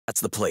That's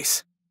the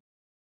place.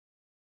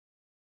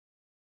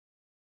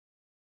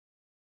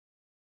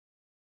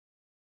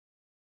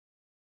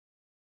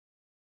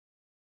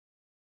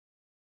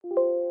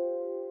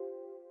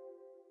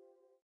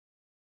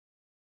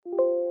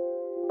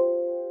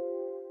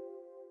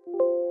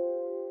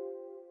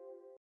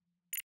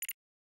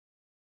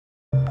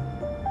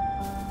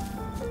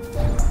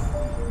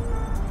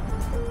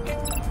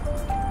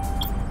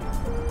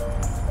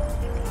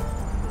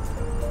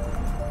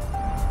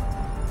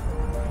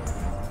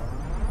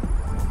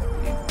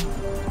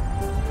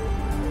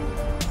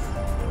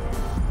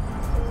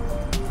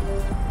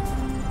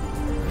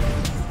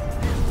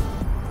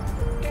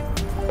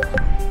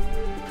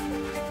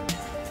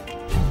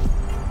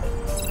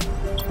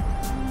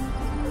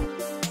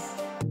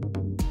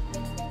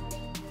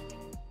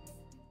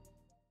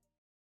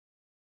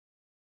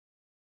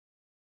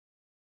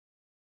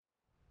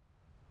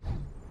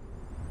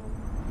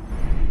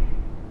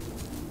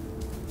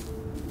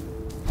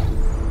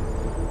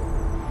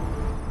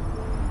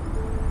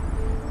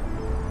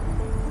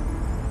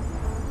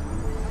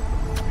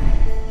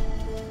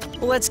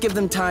 Let's give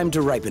them time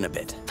to ripen a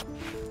bit.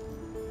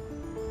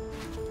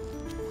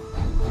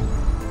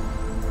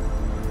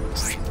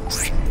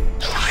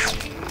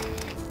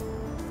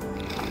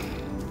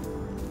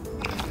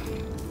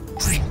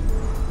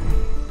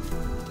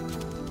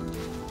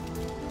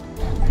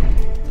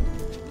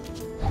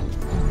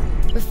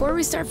 Before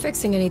we start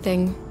fixing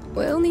anything,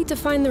 we'll need to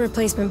find the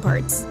replacement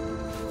parts.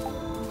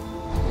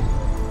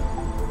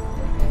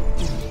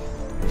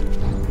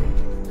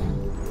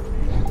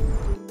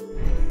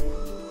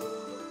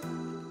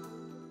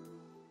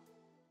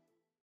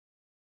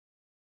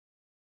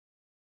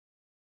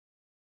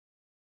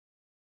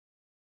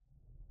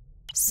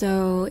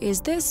 So,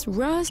 is this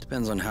rust?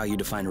 Depends on how you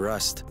define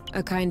rust.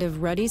 A kind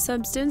of ruddy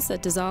substance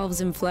that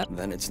dissolves in flow?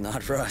 Then it's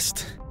not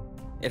rust.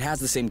 It has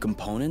the same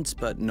components,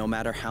 but no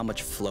matter how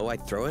much flow I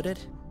throw at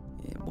it,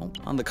 it won't.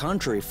 On the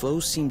contrary,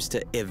 flow seems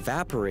to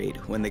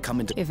evaporate when they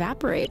come into...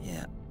 Evaporate?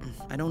 Yeah,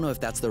 I don't know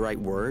if that's the right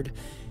word.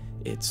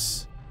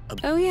 It's...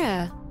 Oh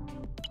yeah.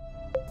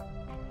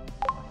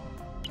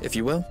 If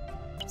you will.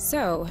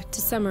 So,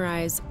 to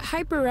summarize,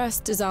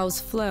 hyperrust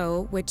dissolves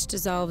flow, which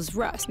dissolves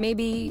rust.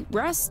 Maybe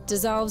rust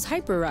dissolves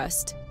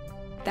hyperrust.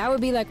 That would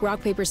be like rock,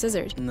 paper,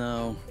 scissors.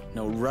 No,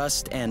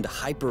 rust and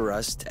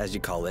hyperrust, as you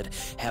call it,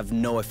 have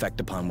no effect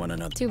upon one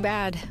another. Too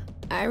bad.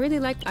 I really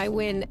like I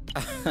win.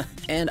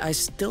 And I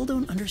still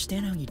don't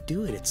understand how you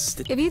do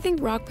it. If you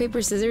think rock,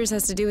 paper, scissors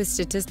has to do with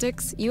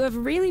statistics, you have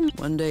really...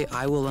 One day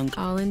I will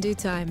All in due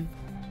time.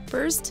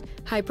 First,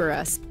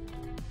 hyperrust.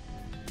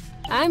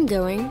 I'm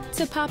going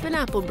to pop an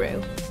apple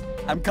brew.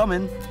 I'm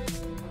coming.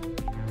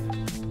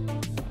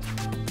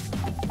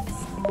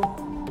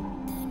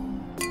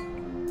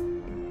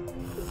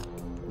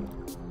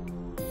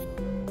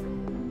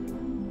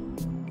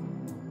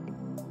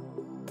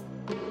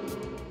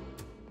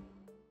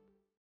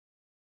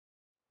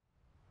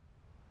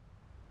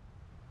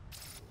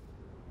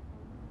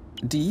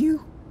 Do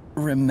you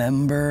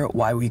remember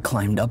why we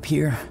climbed up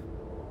here?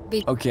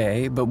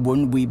 Okay, but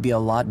wouldn't we be a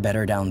lot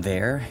better down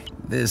there?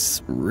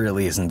 This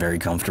really isn't very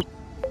comfortable.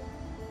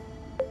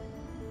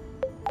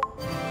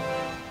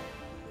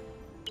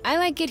 I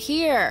like it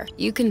here.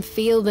 You can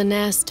feel the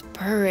nest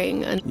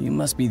purring. You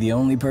must be the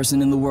only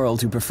person in the world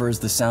who prefers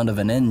the sound of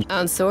an engine.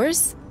 On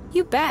Source?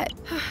 You bet.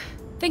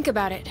 Think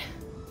about it.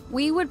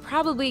 We would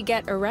probably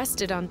get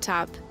arrested on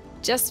top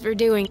just for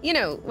doing, you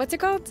know, what's it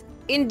called?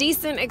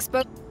 Indecent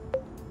expo...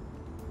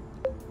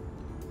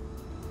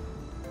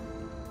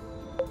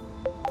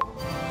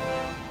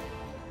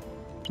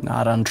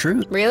 Not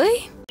untrue.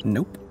 Really?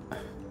 Nope.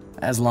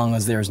 As long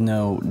as there's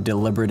no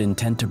deliberate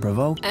intent to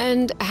provoke.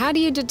 And how do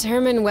you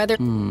determine whether...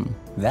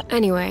 That...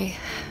 Anyway,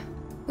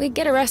 we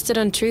get arrested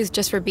on truth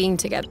just for being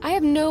together. I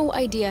have no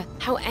idea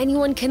how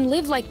anyone can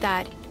live like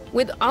that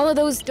with all of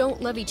those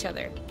don't love each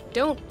other.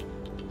 Don't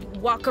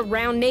walk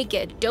around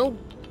naked. Don't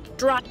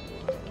drop...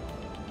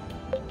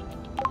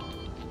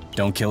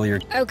 Don't kill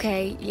your...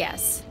 Okay,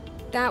 yes.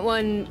 That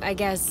one, I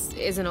guess,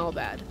 isn't all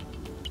bad.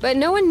 But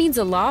no one needs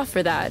a law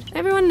for that.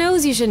 Everyone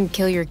knows you shouldn't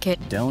kill your kid.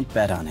 Don't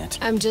bet on it.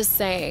 I'm just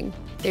saying,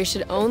 there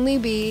should only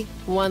be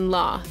one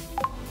law.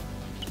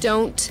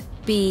 Don't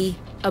be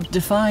a...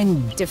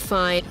 Define...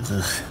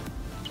 Ugh.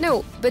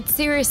 No, but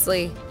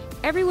seriously,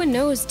 everyone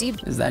knows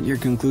deep... Is that your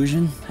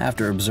conclusion,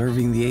 after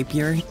observing the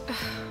apiary?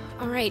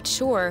 Alright,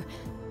 sure.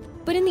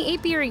 But in the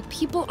apiary,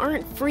 people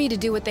aren't free to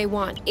do what they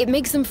want. It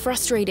makes them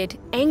frustrated,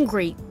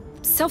 angry,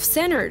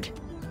 self-centered.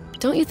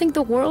 Don't you think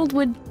the world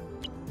would...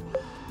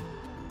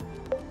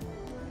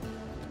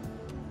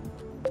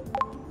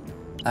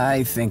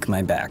 I think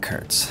my back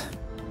hurts.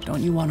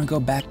 Don't you want to go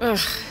back? Ugh.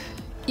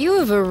 You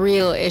have a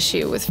real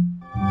issue with...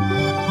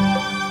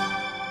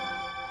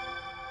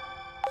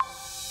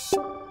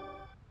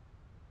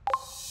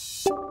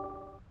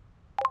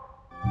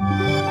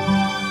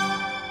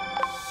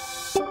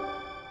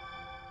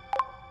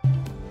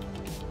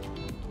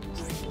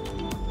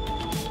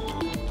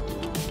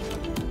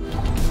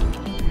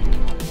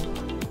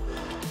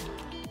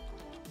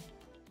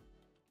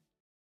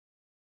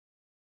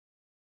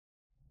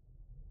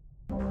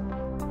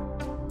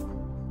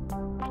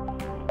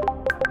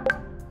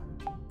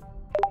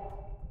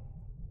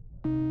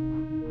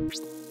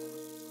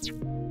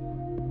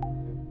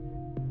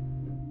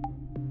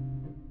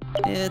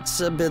 It's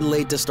a bit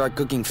late to start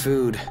cooking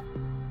food.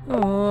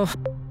 Oh.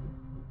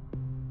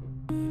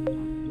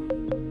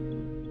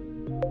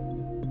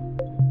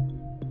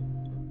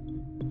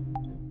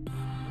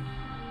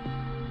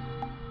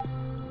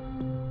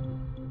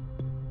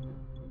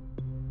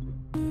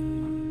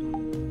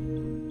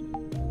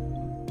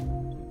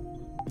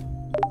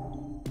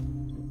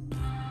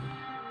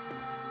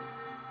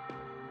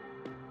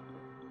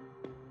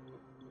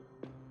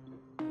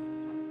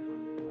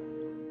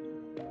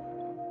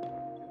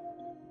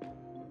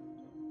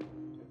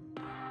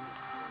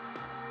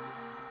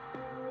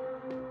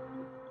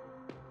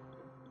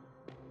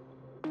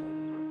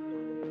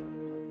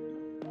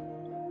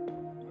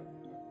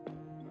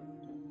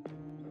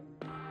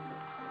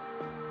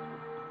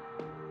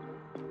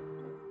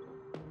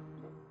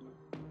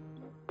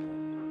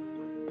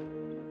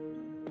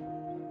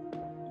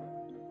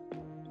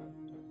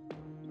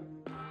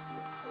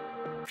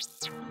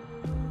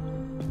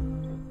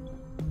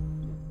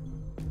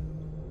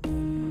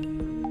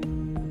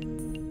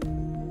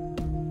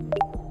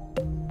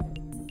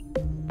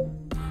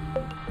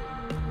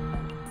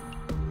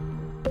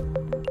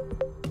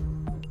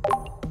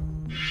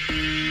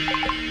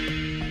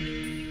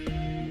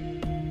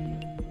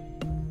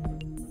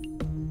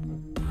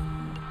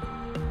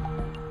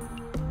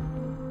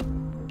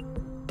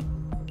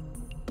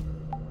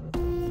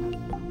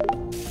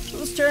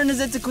 Whose turn is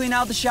it to clean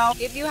out the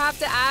shop? If you have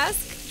to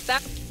ask,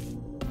 that...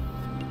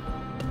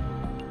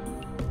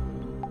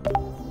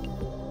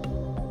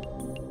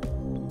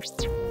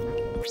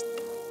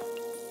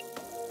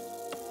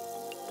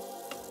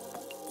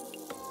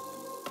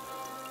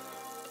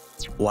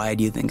 Why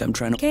do you think I'm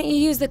trying to— Can't you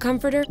use the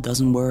comforter?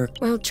 Doesn't work.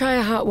 Well, try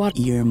a hot water.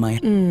 You're my—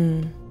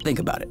 Think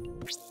about it.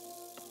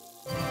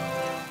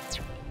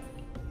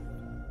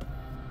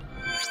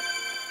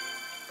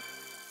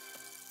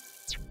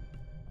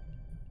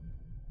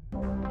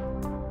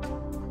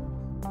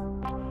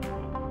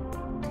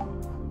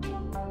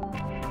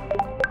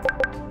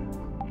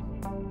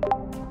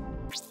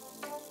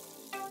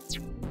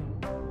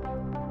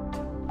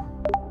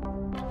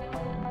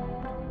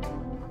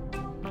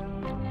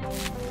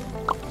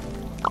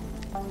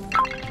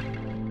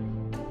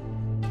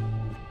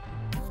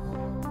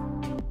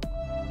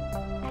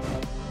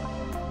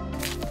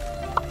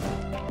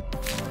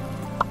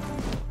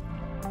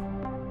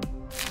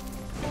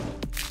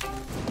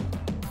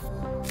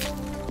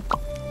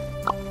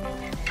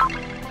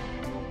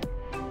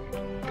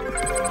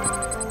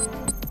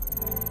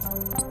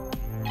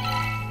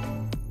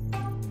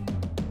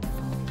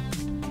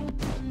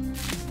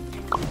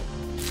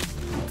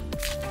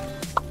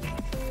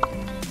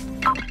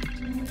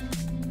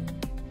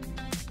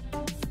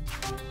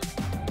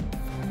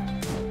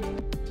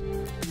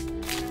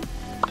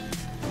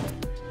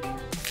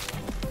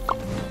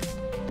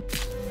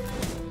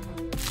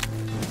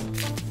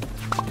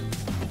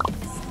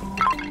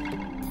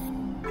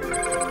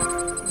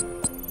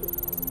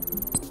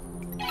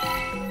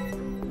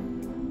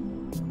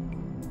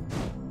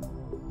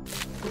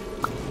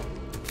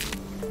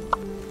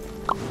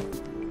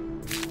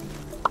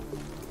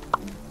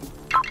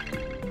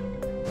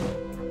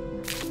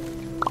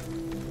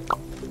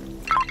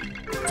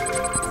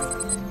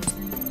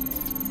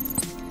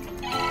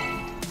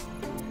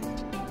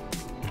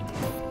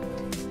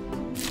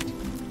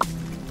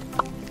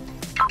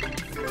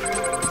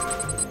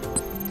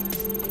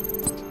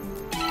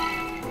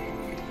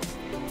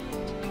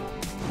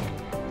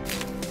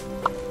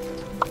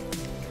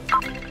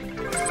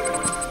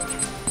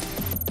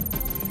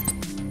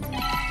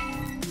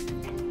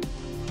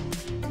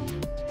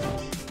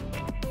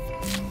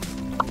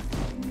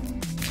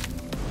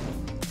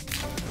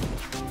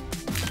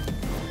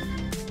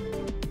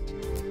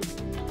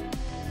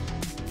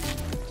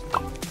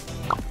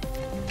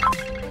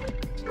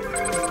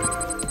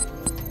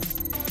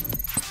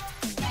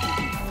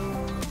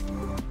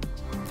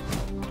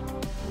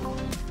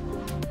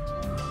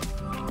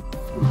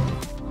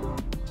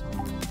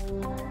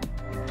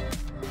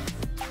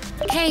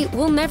 Hey,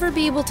 we'll never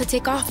be able to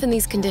take off in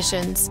these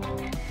conditions.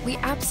 We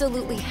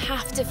absolutely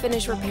have to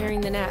finish repairing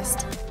the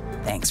nest.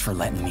 Thanks for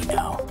letting me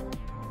know.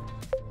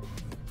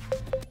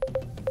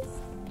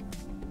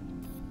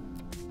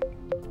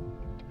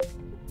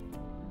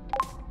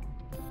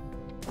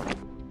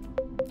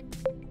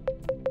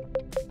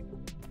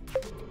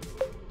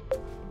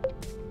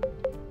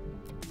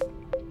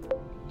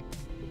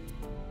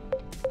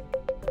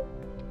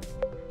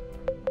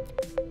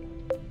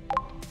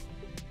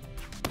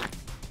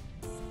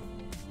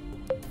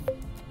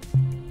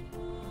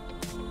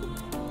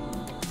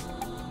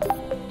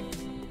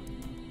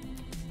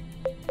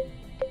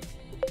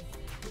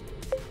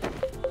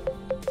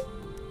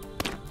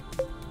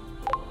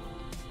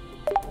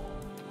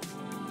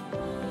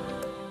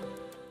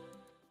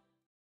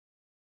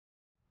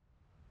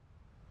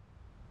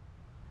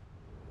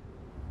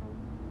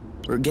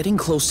 We're getting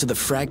close to the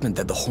fragment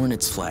that the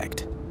Hornets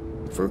flagged.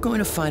 If we're going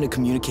to find a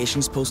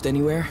communications post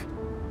anywhere,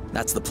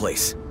 that's the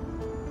place.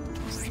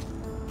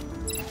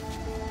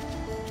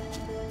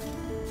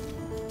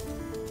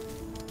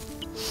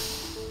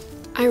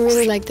 I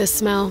really like this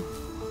smell.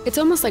 It's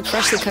almost like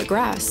freshly cut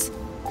grass.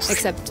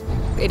 Except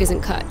it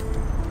isn't cut.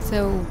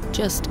 So,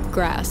 just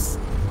grass,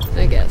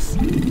 I guess.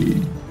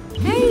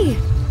 Hey!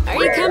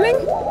 Are you coming?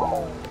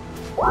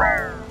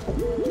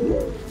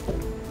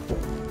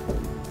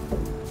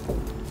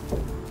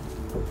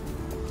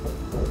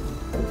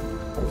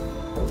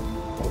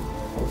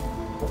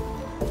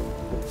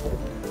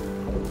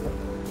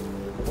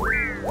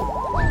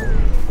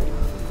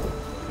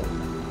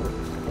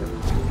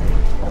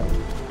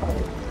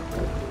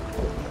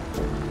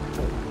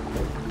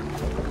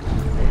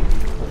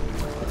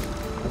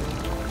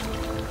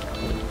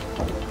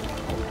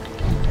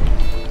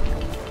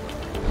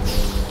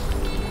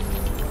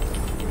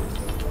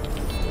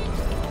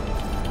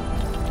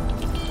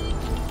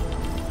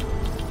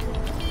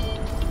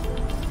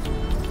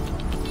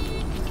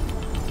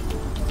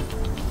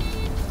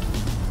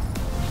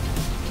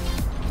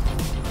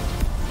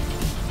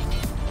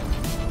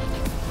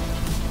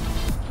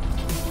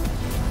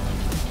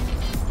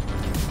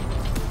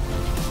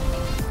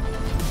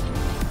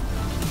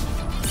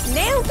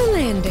 Nailed the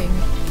landing.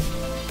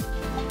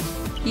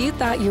 You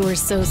thought you were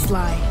so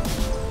sly.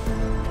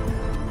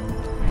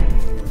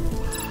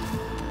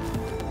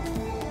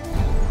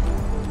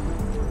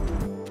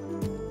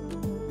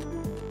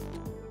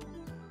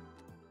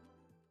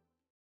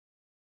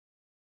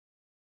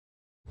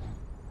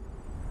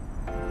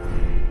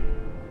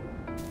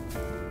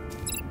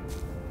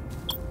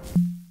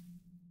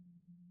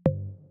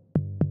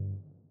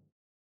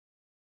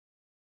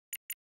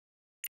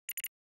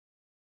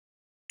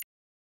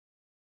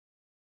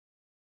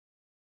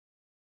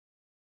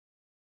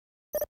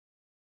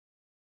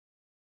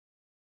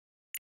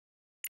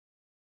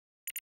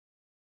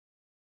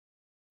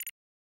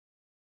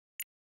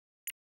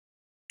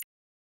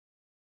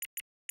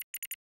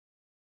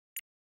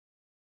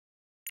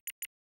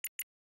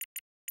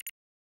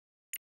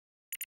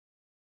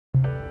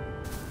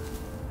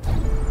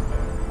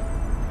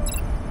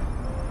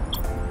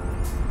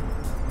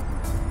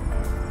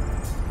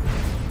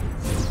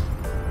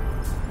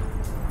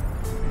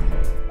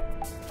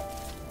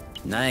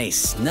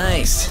 Nice,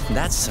 nice.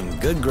 That's some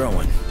good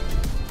growing.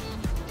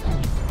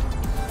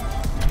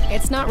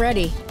 It's not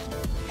ready.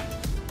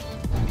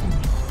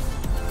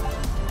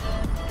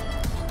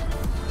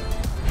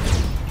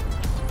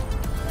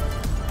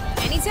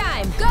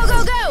 Anytime. Go,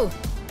 go, go!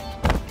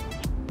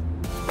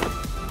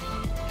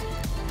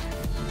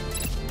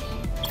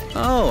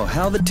 Oh,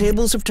 how the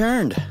tables have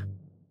turned.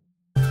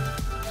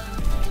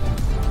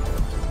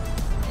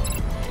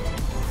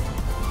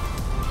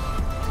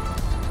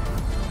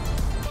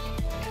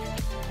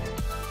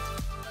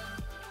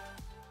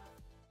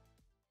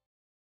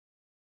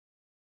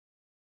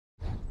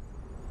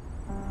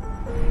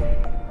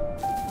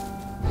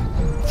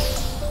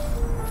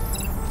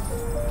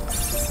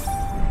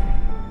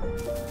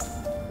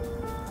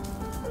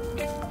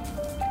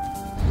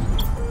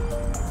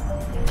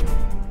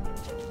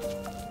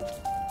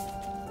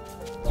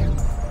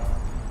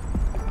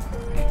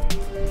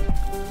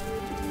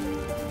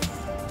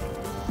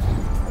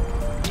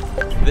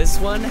 This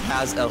one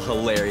has a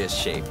hilarious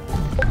shape.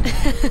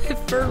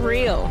 For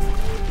real.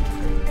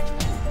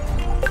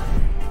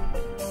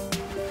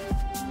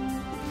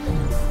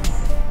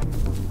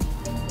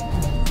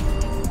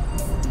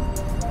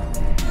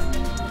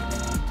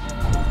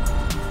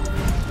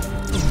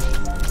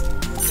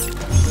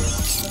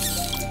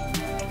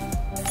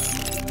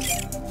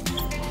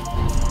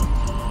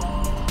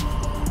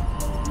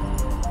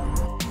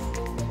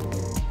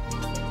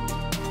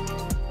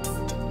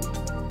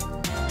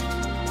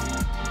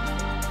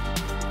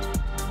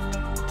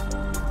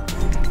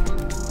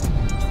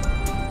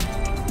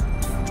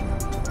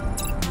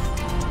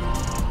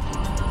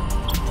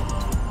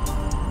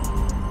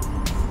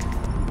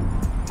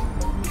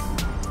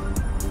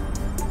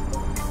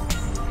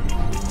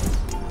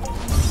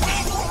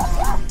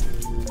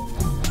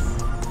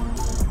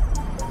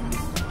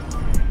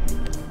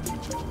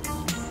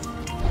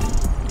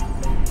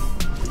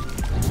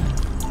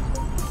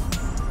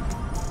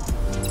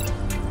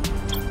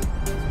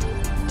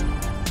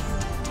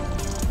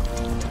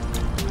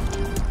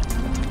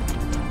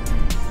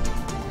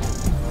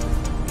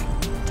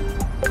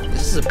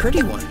 This is a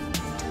pretty one.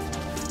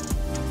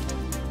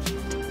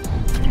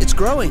 It's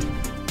growing.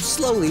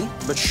 Slowly,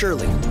 but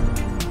surely.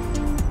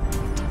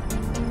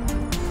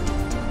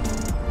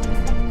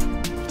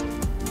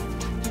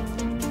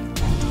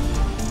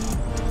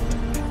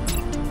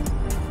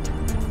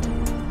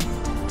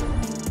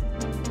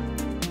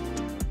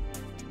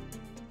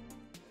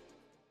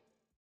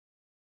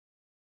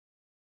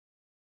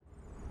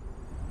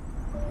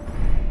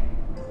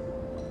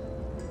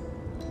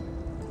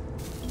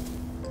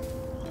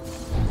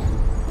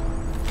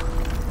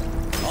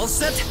 All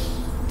set.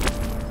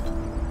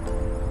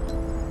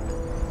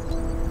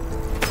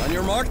 On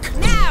your mark.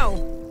 Now!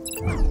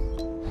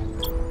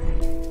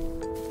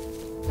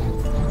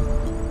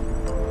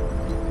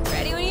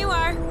 Ready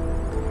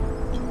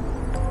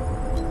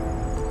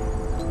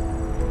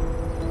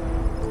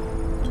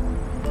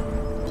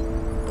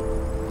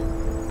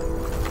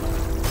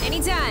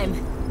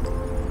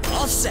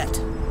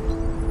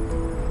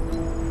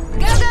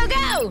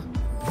go!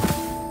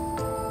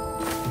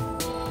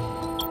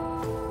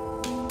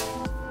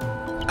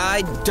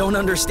 I don't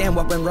understand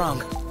what went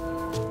wrong.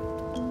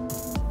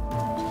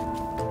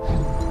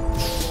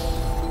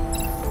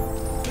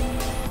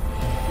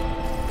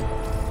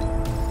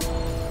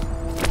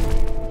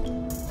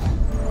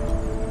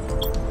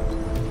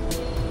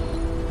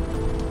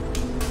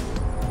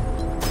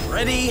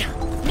 Ready?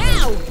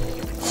 Now!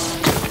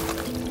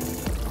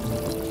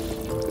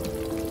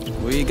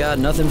 We got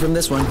nothing from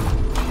this one.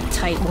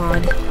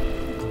 Tightwad.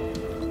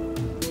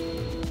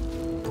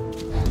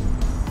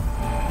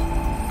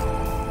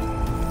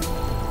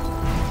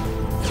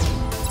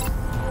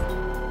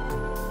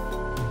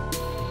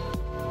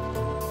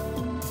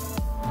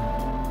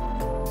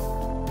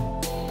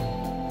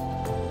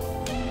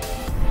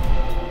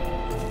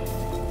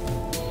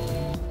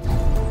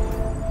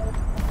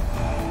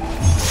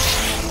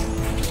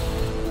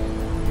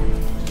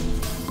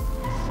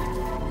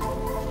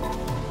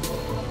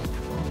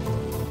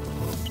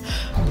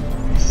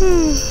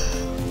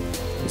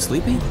 You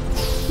sleepy?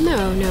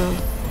 No.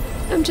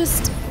 I'm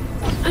just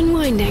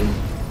unwinding.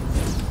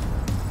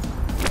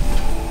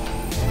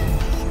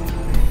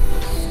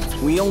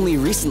 We only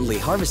recently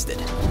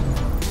harvested.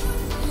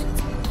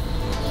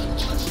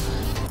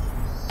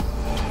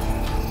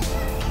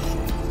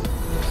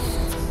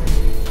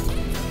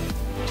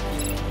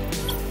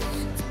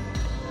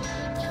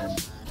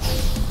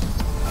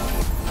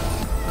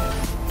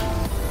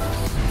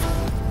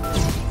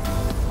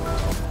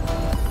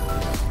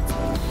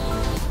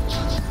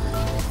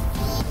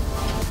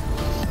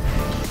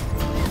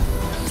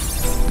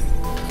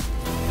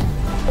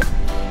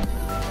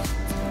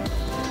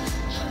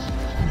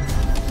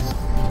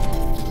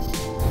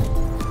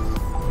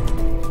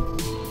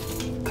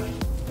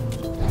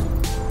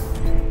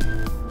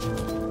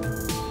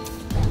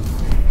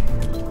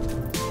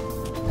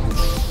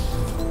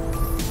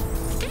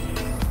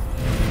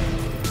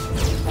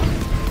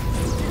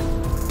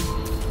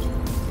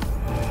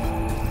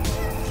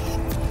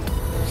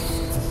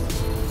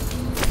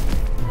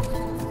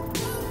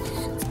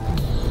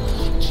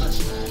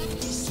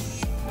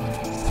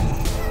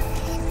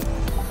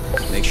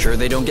 Make sure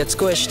they don't get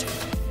squished.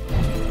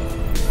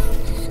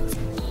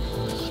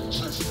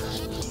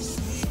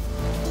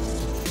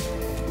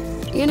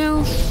 You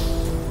know,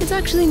 it's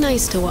actually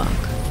nice to walk.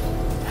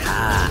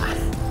 Ha!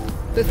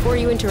 Before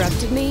you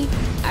interrupted me,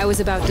 I was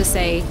about to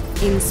say,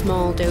 in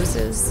small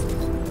doses.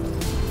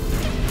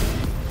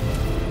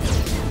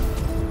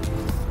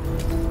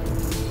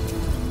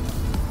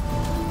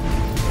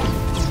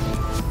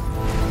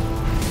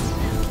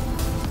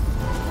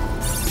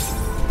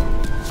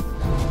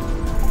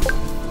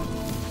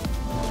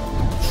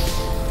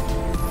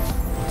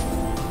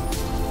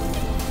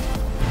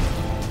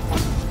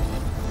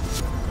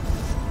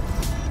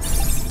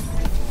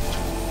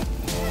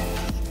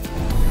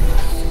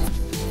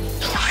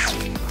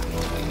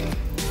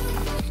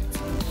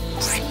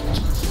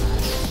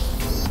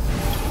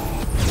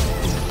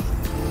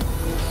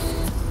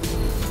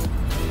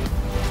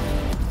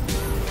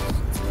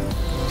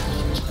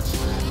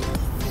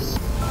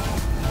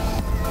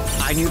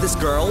 I knew this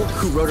girl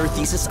who wrote her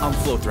thesis on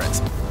flow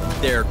threads.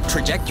 Their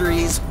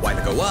trajectories, why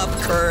they go up,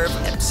 curve,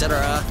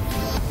 etc.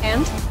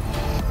 And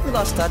we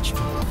lost touch.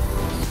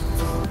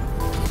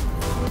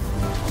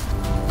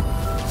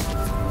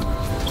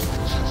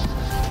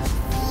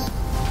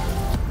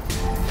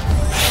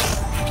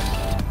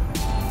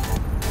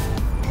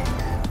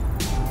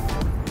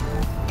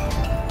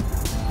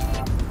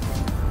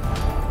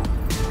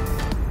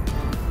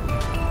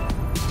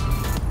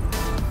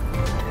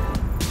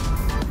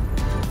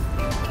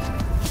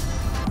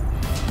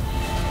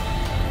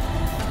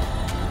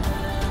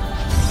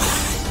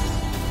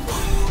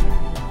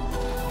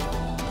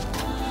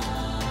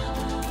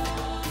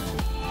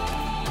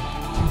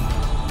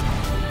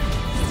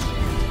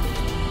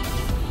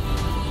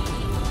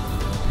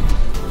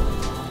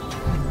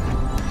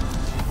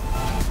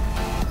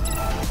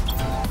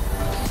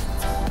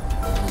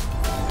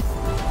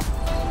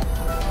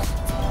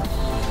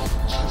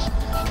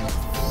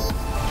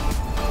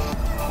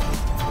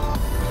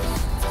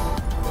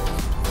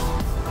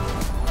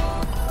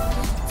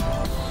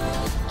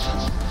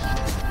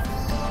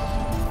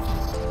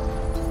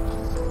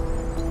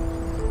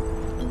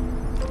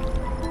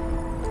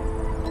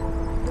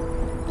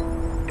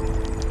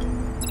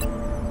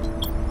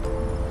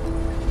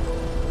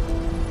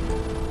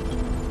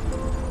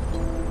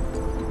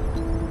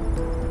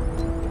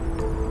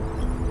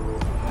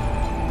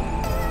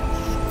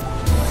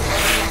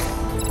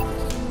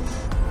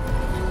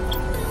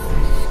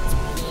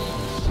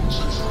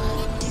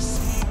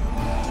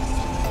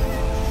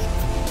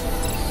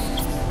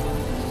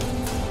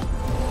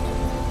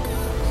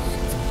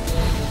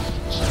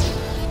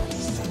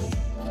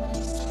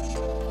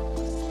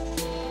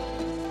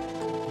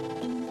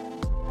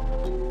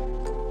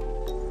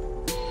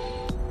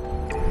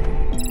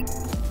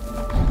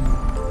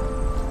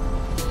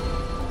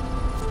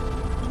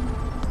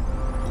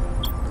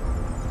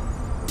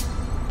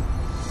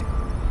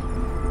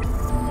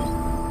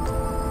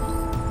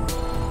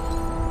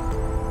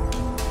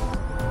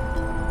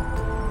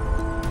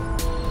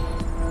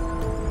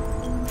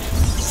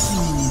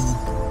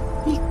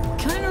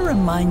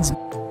 reminds me...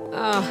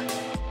 Oh.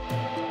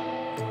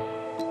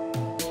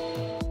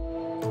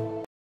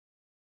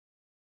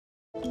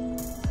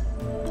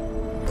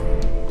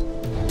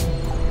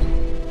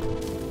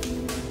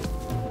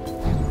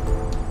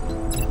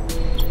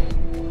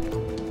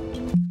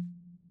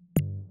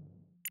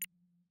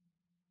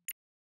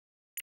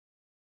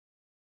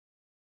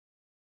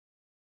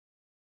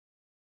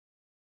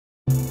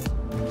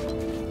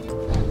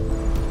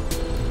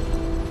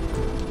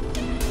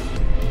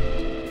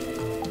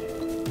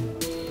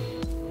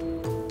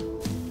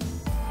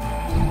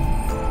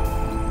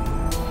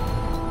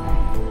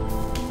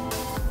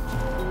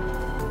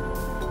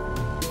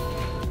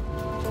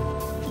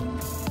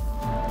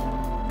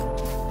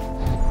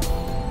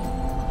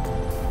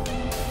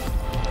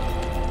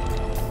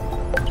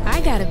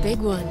 I got a big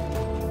one.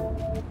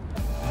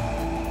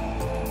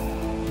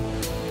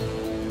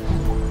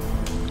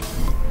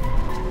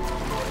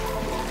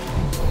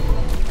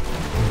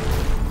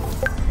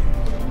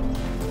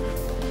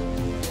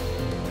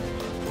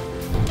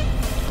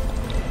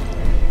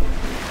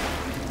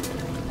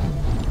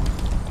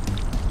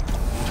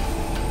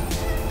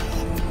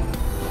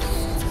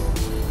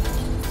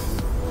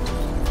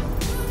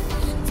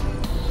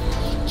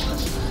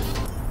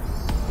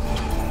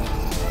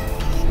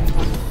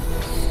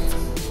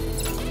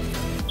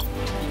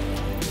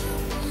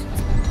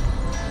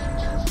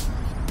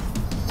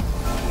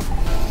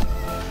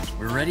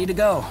 Ready to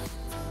go.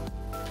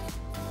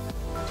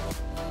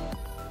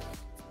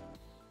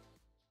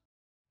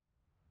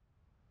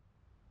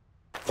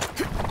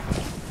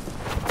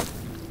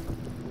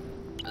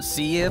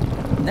 See you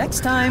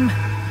next time.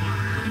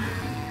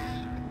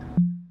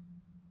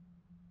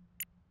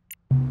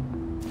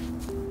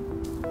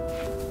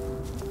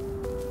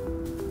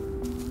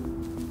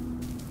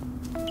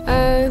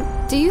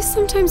 Do you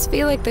sometimes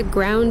feel like the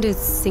ground is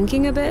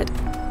sinking a bit?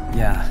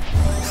 Yeah.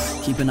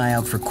 Keep an eye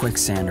out for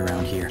quicksand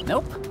around here.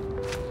 Nope.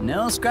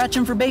 No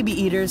scratching for baby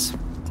eaters.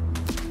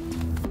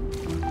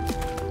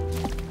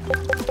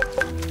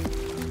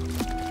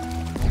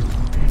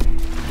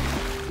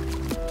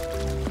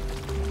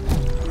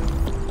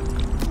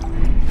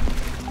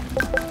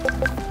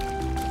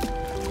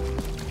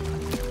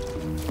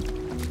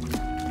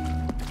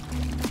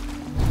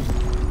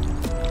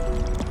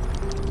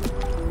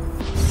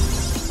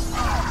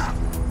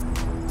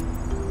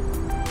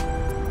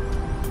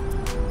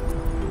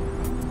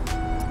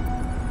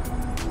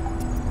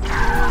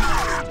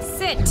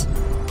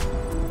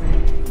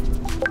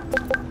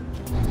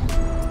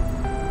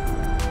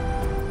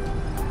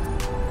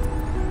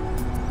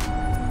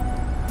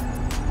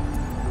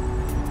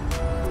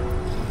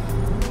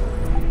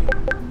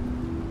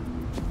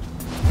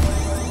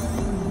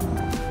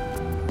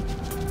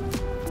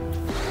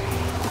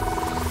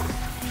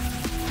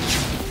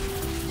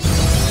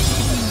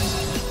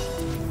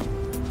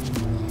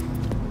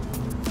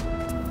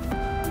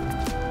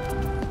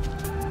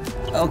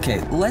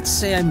 Okay, let's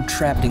say I'm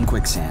trapped in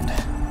quicksand.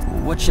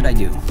 What should I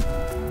do?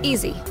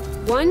 Easy.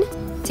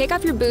 1, take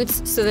off your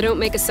boots so they don't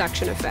make a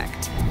suction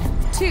effect.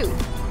 2,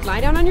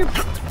 lie down on your...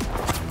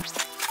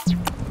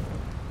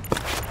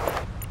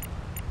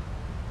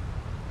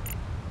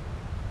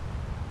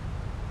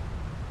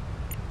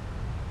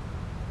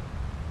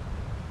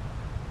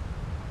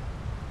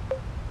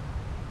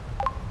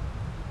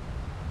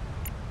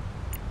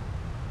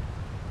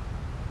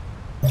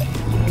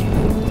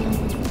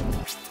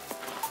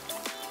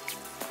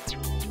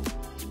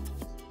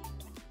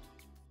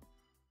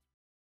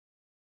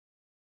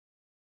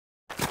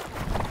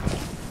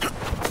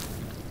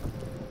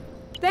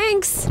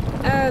 Thanks,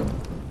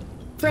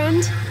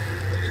 friend.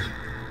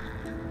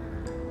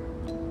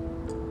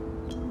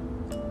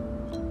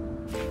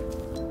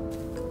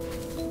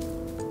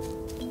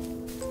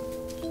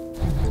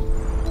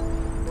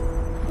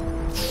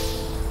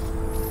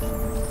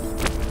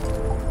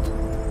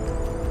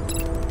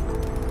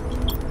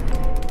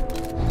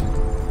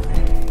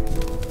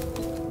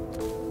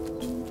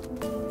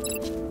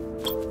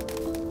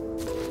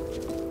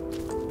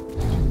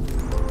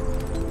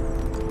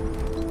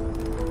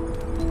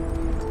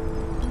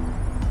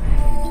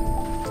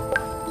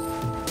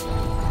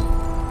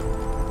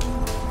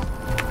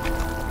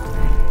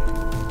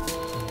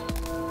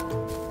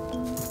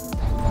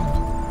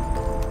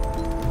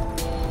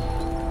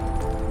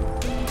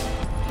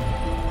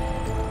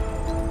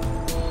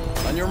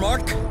 On your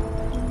mark.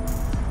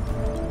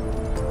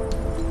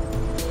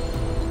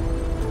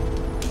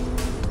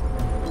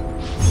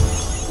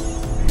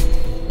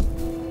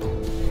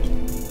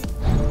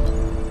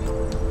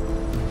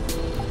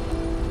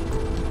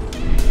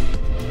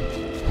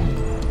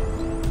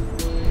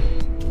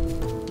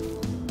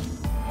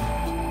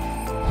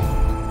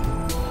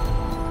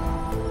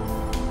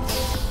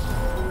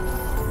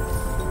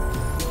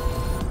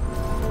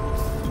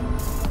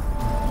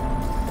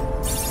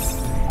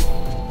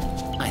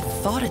 I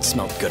thought it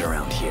smelled good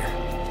around here.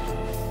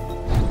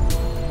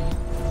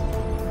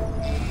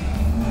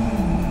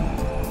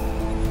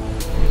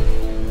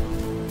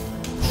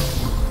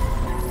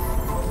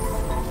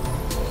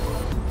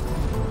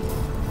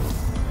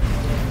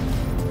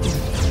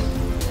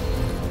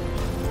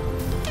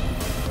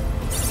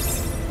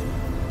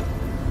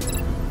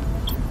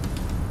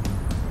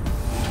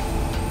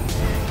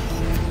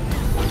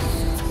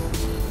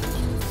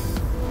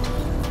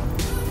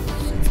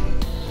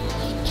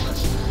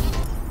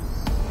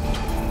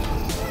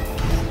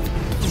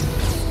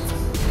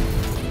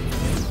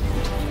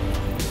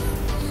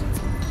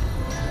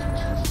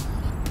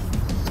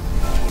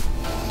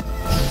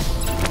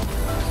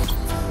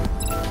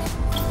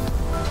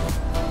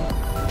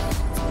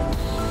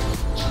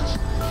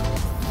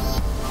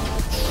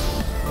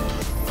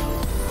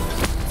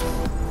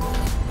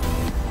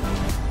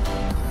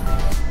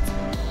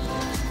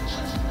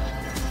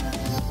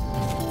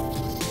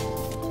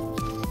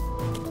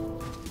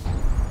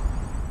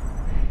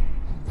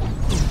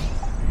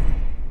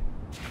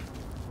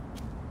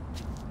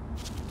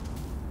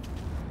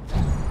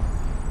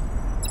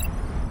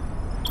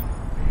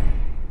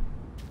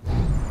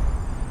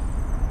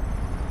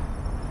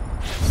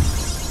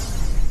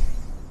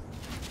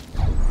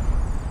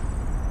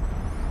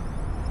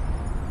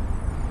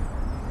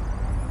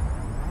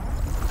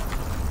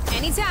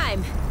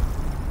 Anytime.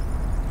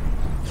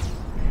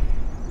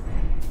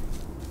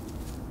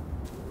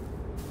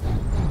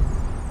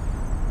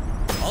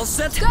 All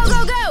set? Go,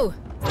 go, go!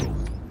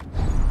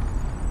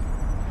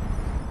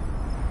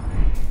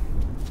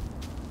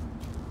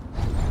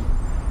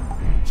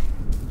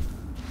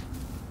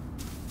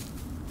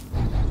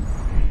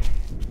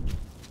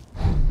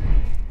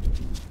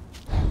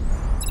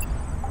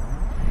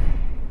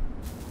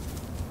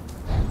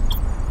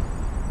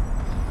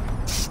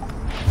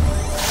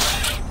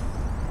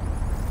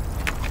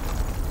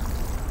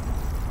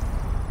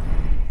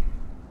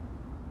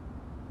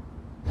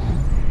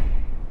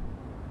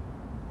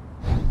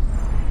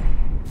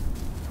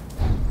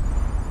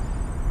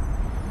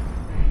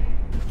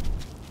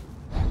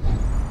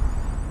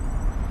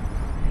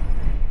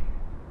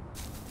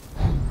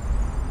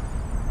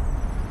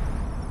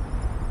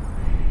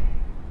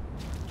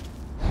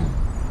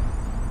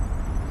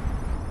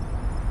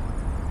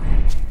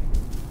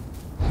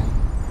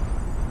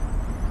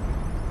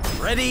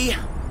 Ready?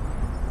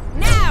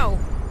 Now!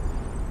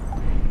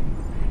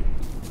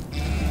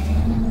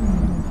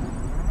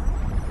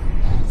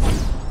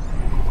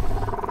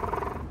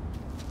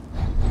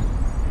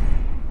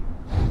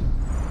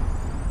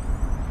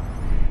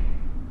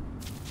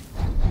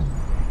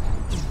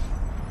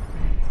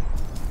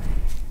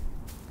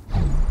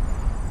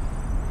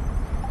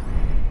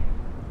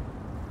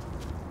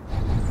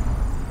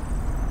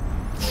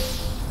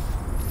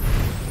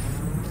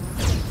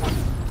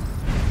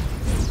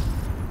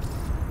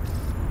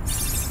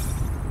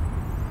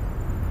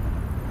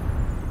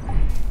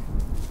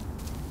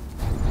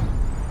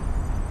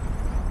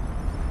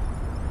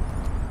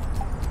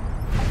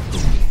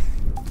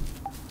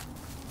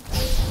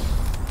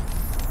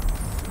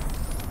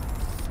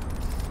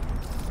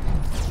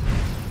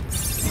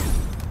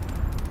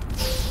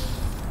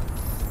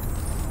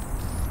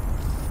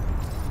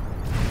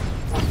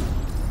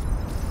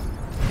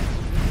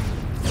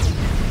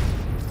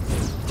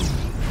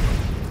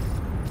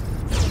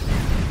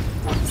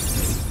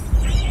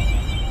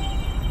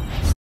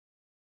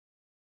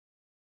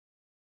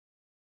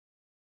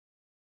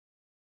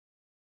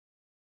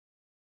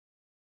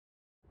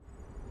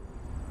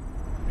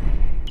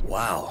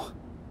 Wow.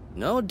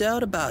 No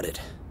doubt about it.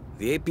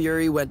 The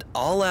Apiary went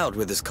all out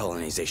with this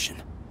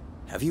colonization.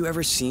 Have you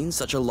ever seen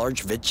such a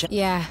large vid channel?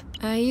 Yeah,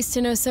 I used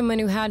to know someone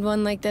who had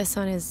one like this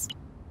on his...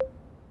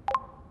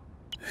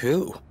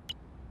 Who?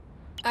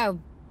 Oh,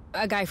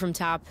 a guy from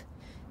Top.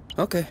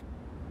 Okay.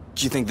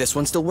 Do you think this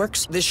one still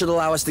works? This should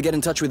allow us to get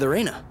in touch with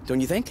Irena, don't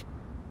you think?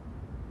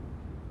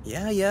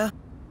 Yeah.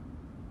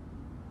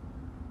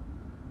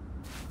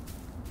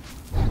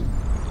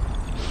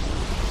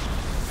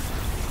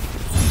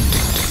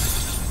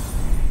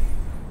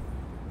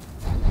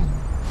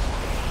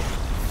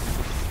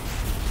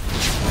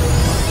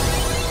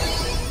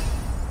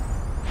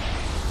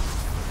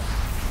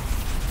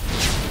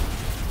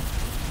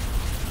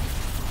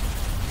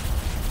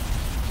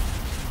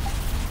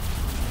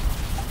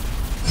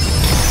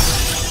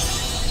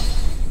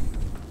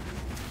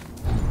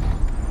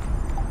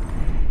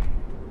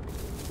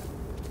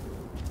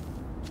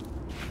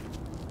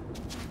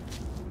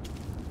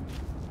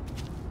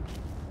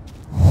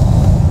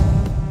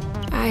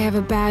 I have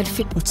a bad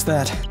What's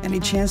that? Any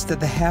chance that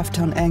the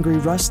half-ton angry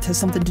rust has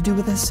something to do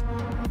with this?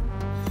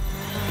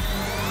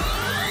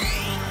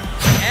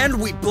 And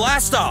we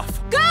blast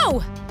off!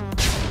 Go!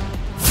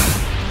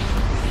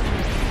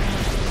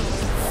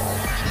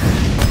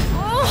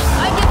 Oh,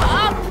 I give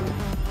up!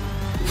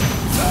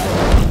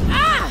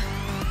 Ah!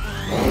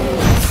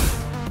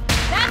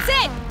 That's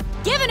it!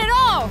 Giving it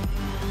all!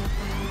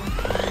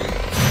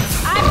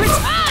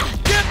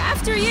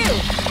 After you!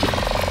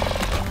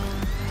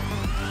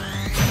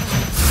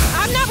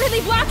 I'm not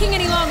really blocking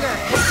any longer!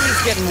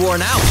 He's getting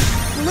worn out!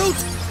 Loot!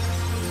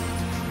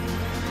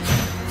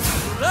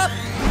 Up!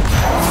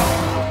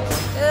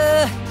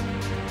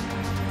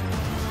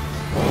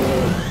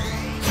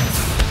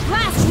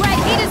 Blast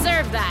right, he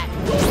deserved that!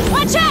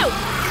 Watch out!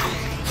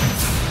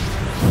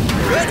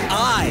 Good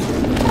eye!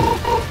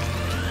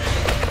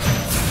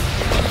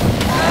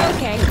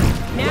 Okay,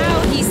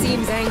 now he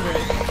seems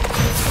angry.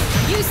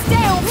 You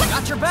stay away!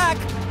 Got your back!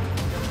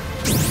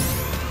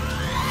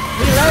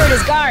 He lowered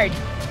his guard.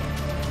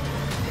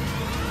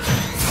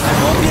 I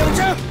won't be able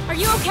to! Are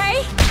you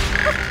okay?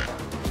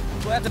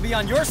 Glad to be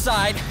on your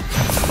side.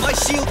 My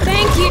shield.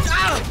 Thank you.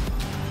 Ah!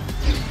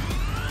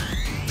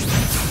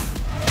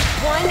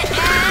 1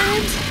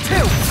 and 2.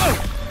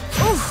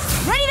 Oof,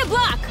 ready to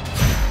block.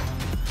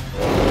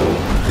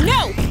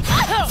 No.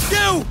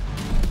 You!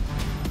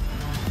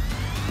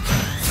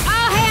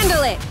 I'll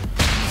handle it.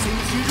 Same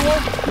as usual.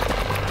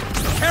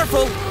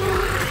 Careful.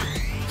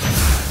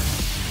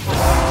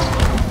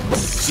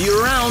 See you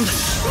around.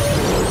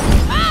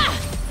 Ah!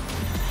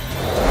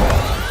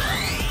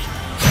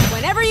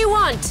 Whenever you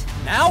want.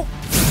 Now?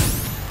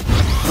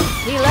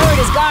 He lowered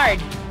his guard.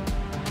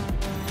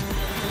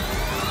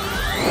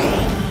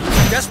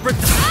 Desperate.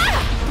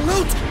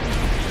 Loot!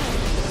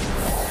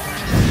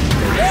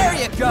 There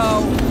you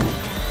go!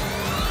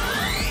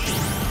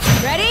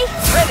 Ready?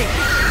 Ready!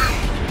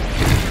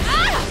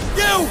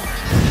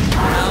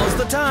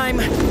 time.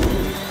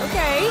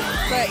 Okay,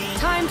 but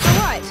time for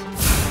what?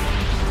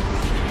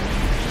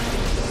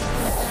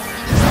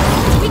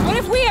 What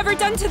have we ever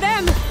done to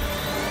them?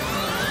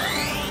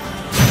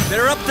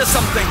 They're up to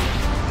something.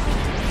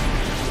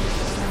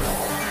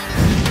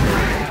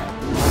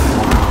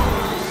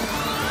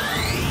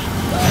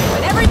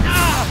 Whatever.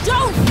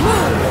 Don't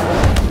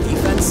move!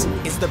 Defense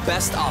is the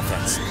best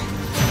offense.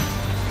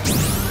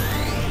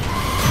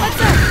 What's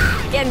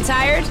up? Getting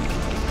tired?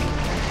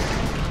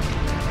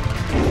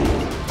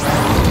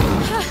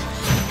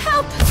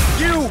 Help!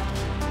 You!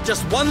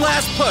 Just one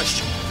last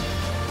push.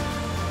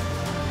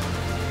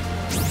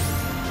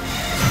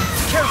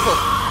 Careful!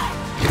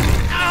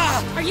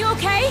 Are you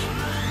okay?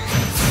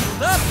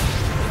 Up!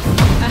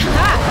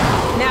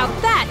 Aha! Now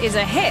that is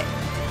a hit!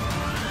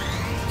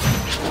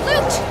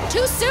 Loot!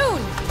 Too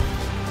soon!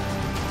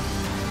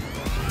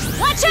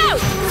 Watch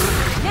out!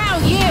 Now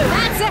you!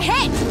 That's a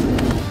hit!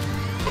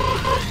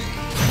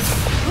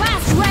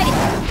 Blast ready!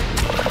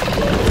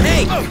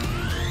 Hey!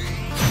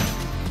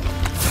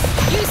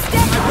 You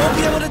step! I won't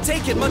be able to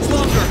take it much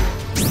longer.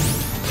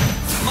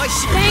 My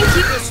Thank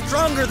you. shield is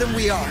stronger than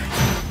we are.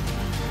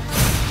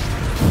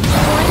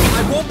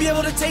 I won't be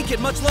able to take it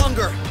much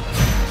longer.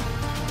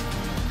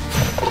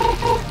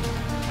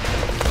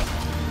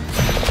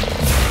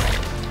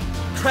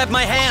 Grab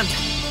my hand.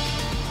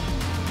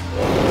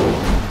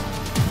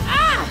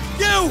 Ah!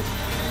 You!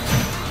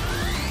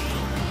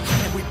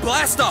 And we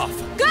blast off.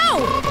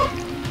 Go!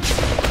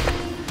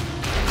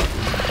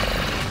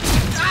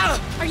 Ah!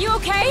 Are you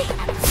okay?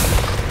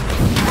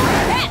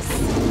 Yes!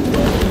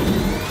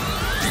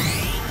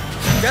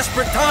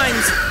 Desperate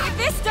times. If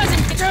this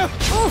doesn't...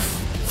 Oof!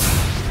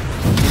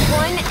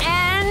 1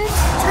 and...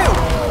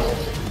 2.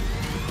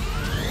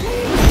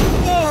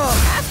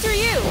 After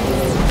you!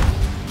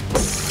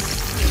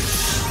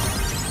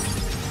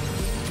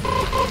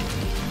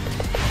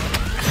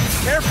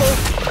 Careful.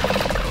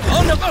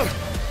 Oh no!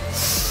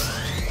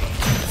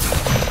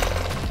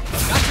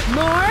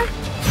 More?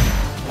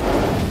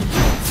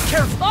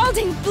 Careful.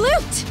 Balding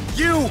flute!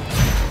 You!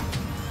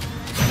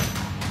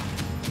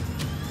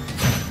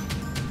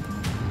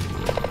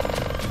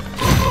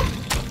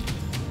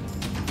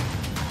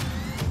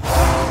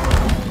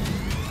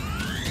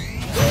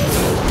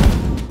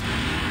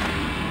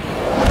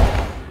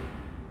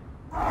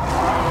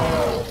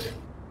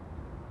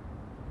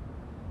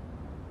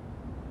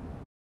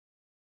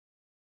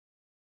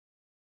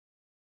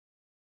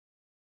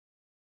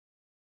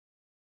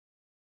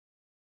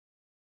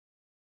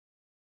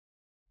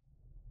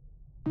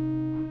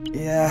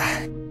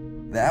 Yeah,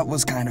 that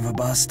was kind of a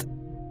bust.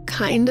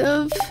 Kind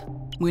of.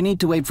 We need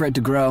to wait for it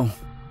to grow.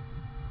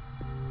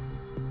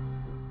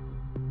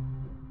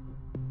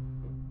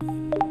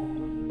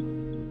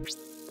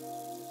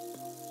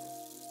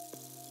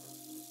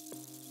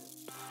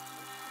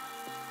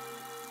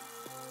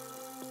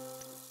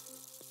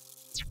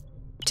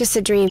 Just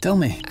a dream. Tell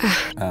me.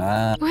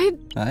 What?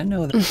 I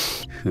know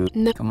that.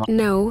 No. Come on.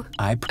 No.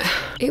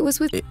 It was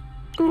with...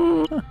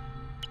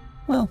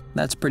 Well,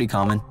 that's pretty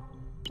common.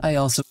 I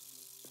also...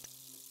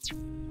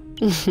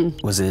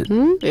 Was it?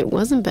 It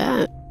wasn't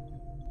bad.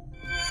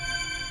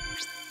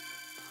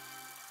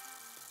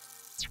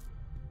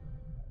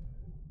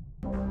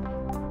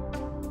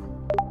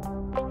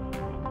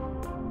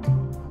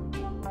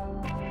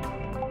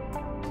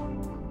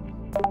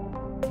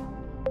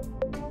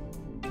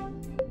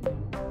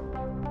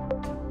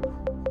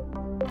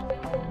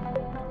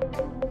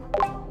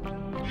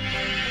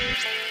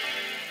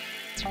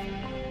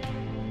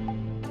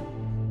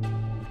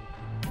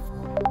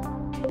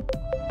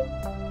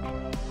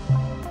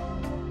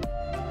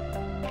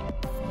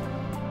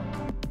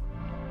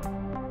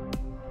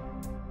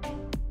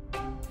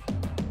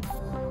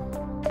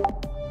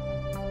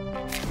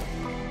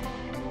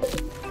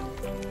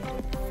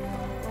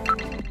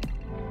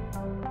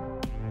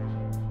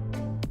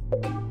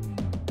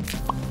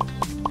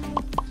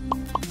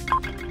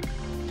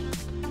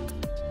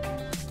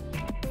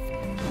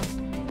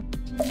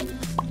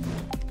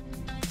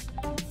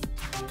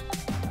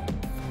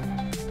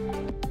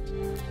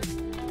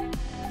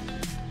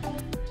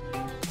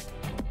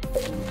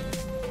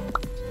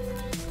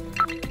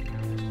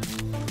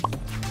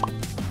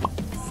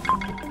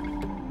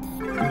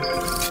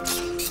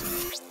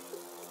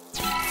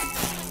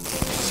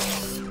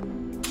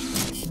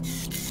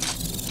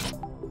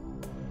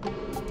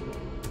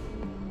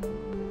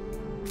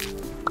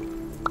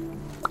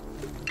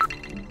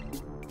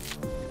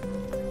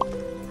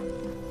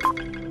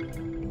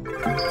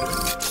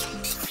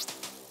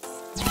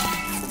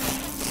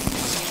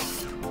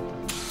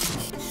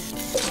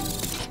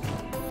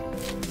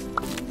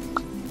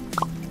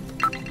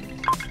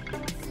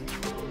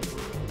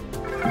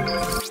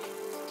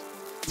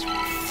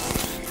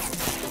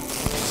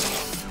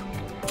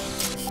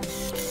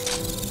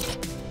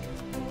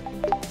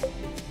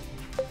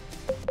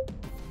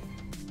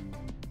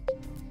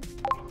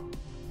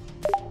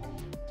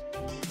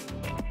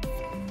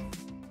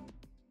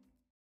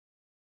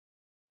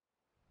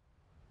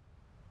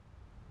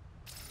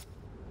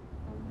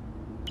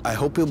 I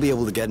hope you'll be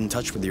able to get in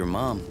touch with your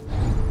mom.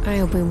 I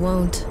hope we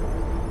won't.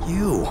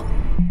 You.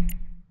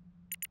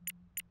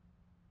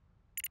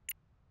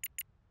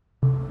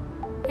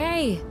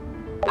 Hey,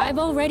 I've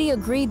already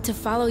agreed to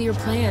follow your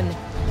plan.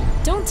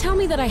 Don't tell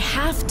me that I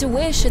have to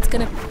wish it's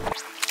gonna...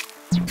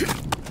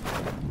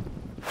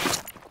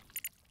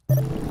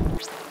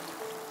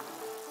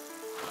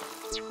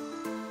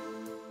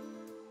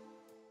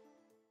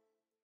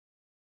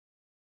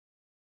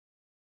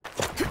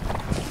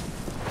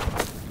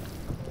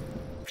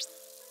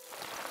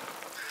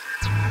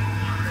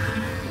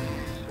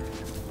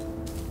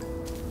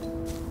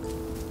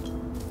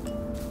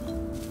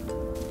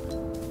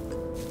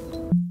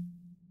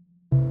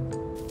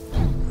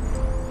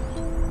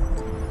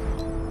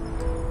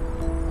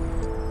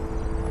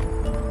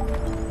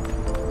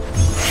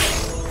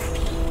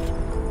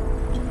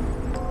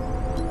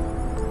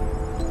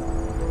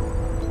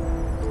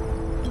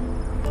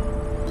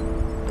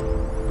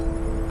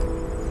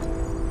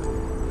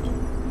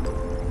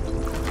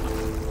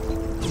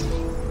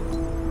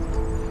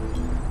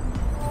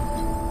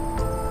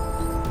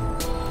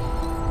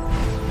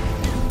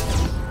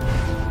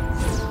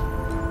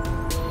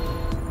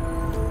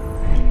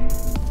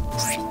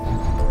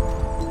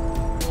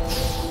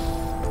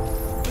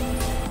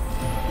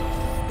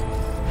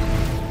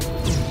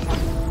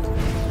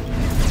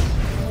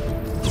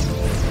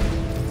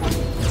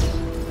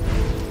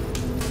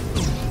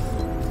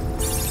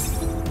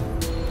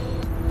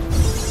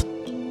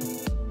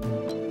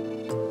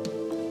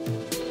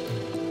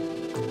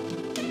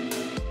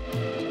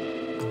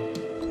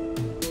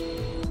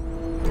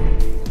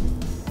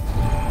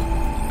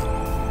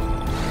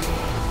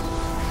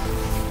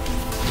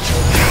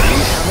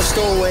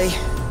 Stowaway.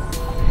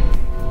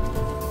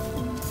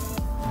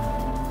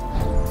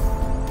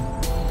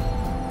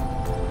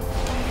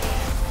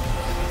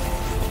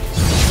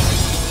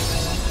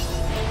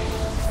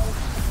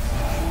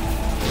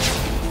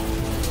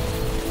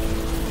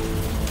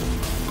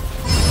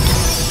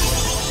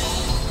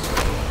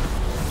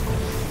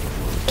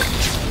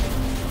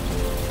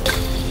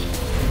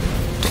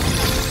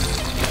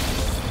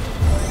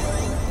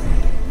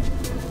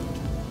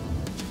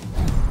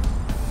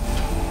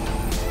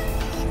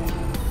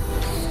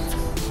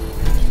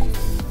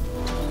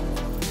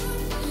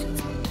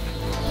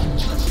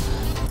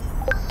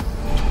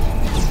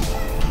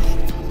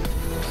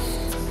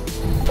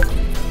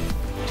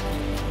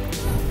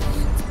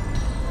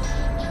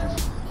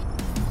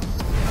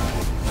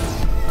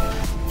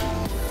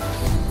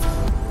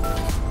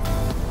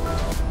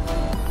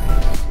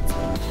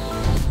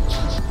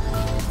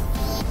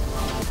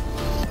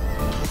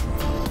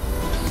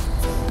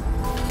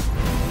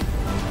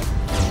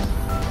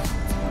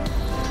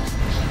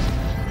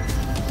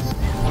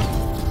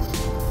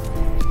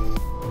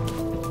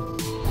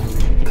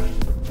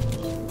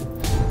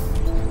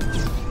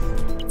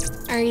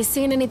 Are you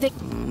seeing anything?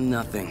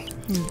 Nothing.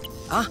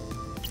 Ah?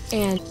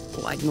 And...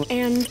 Like...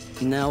 And...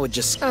 Now it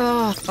just...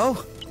 Oh.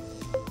 Oh!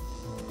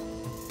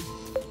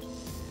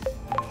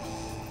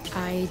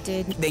 I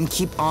did... Then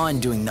keep on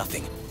doing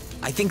nothing.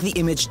 I think the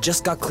image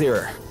just got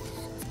clearer.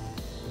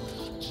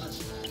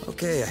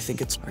 Okay, I think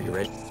it's... Are you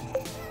ready?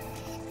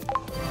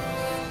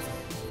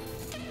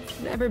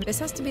 Never... This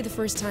has to be the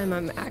first time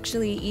I'm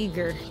actually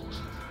eager.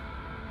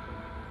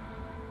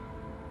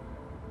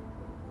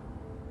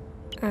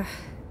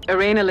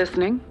 Irena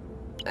listening?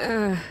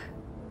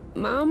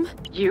 Mom?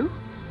 You?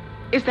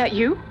 Is that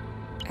you?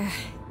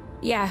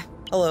 Yeah.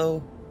 Hello.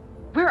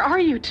 Where are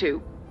you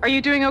two? Are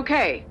you doing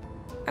okay?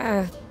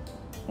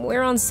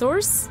 We're on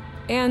Source,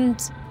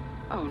 and...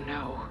 Oh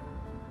no.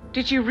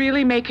 Did you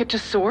really make it to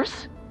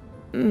Source?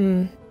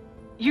 You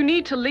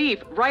need to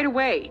leave right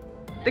away.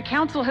 The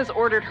Council has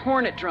ordered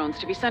Hornet drones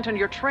to be sent on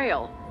your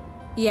trail.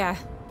 Yeah,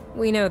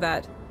 we know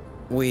that.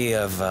 We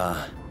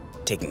have,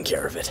 taken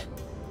care of it.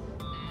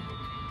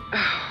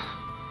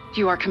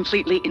 You are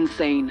completely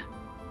insane.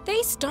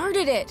 They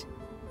started it!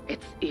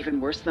 It's even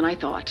worse than I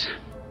thought.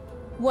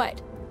 What?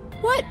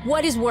 What?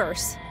 What is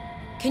worse?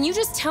 Can you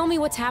just tell me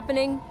what's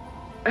happening?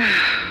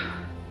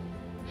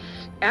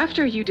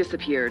 After you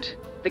disappeared,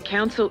 the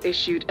Council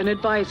issued an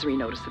advisory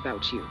notice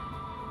about you.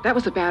 That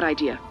was a bad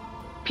idea.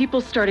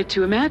 People started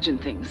to imagine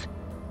things.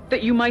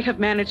 That you might have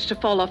managed to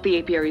fall off the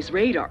Apiary's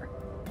radar.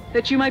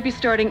 That you might be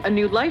starting a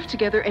new life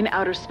together in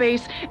outer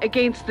space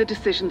against the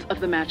decisions of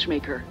the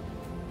Matchmaker.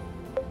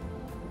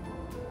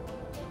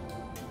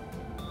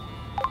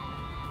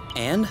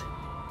 And?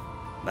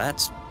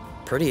 That's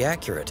pretty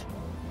accurate.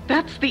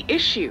 That's the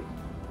issue.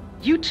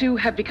 You two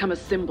have become a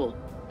symbol.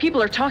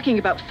 People are talking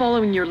about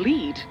following your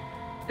lead.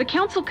 The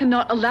Council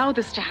cannot allow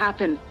this to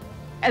happen.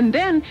 And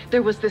then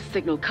there was this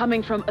signal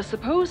coming from a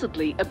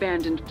supposedly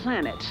abandoned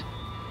planet.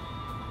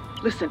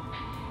 Listen,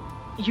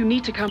 you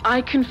need to come.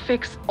 I can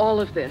fix all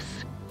of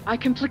this. I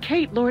can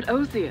placate Lord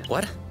Osius.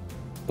 What?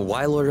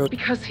 Why Lord Osius?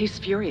 Because he's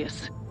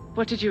furious.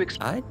 What did you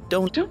expect? I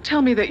don't... Don't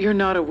tell me that you're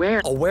not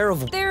aware. Aware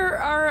of... There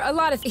are a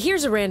lot of...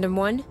 Here's a random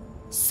one.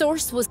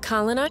 Source was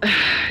colonized?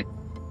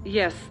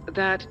 Yes,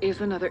 that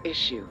is another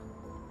issue.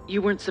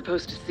 You weren't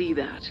supposed to see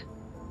that.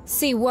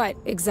 See what,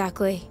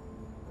 exactly?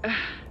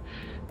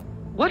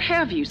 What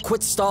have you?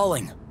 Quit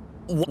stalling.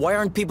 Why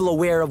aren't people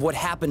aware of what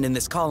happened in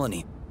this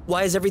colony?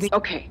 Why is everything—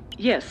 Okay,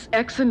 yes,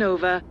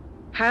 Exanova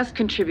has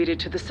contributed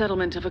to the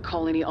settlement of a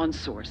colony on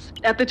Source.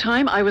 At the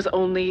time, I was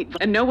only—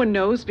 and no one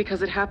knows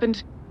because it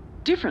happened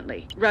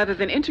differently. Rather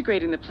than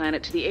integrating the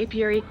planet to the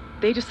apiary,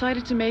 they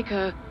decided to make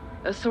a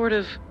sort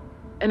of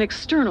an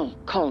external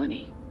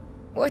colony.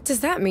 What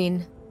does that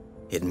mean?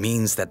 It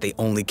means that they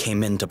only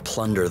came in to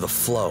plunder the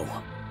flow.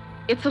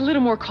 It's a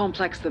little more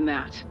complex than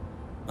that.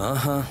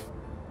 Uh-huh.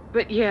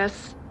 But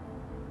yes,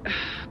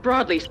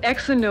 broadly,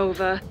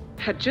 Exanova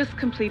had just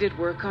completed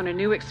work on a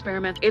new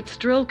experiment. Its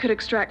drill could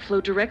extract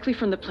flow directly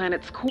from the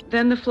planet's core.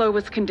 Then the flow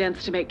was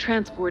condensed to make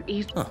transport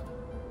easy. Huh.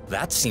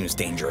 That seems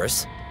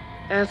dangerous.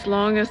 As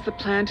long as the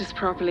plant is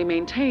properly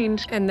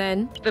maintained. And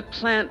then? The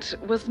plant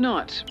was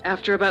not.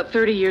 After about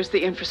 30 years,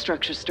 the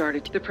infrastructure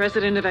started. The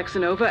president of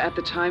Exanova at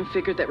the time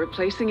figured that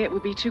replacing it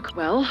would be too—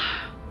 well...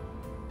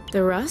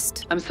 The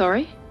rust? I'm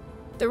sorry?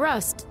 The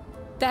rust.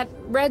 That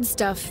red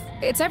stuff.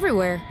 It's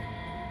everywhere.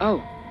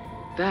 Oh,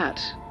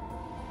 that.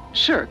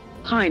 Sure,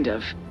 kind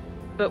of.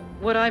 But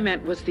what I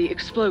meant was the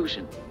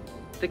explosion.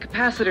 The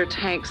capacitor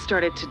tank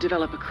started to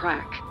develop a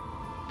crack.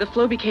 The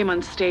flow became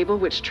unstable,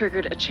 which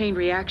triggered a chain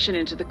reaction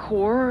into the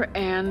core,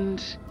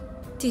 and...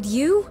 Did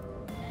you?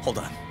 Hold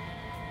on.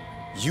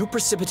 You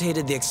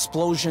precipitated the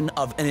explosion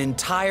of an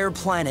entire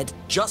planet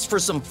just for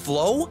some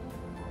flow?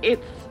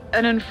 It's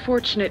an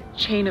unfortunate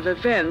chain of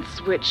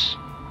events, which...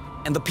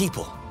 And the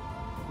people?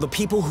 The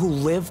people who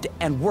lived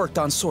and worked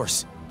on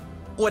Source?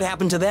 What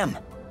happened to them?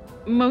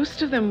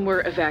 Most of them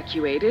were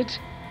evacuated,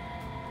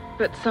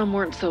 but some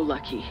weren't so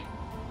lucky.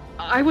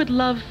 I would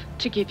love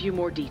to give you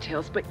more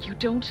details, but you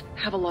don't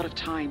have a lot of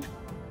time.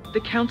 The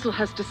Council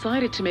has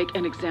decided to make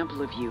an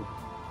example of you.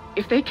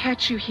 If they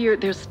catch you here,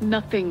 there's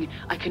nothing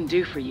I can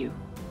do for you.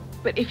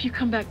 But if you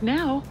come back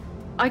now,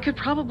 I could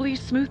probably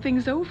smooth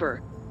things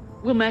over.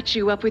 We'll match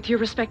you up with your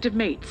respective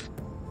mates.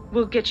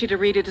 We'll get you to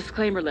read a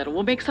disclaimer letter.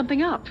 We'll make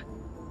something up.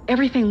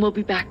 Everything will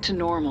be back to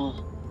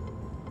normal.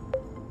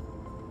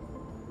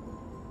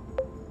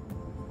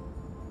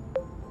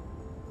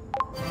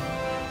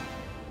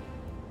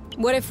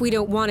 What if we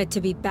don't want it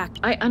to be back?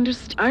 I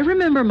understand. I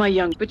remember my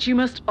young, but you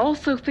must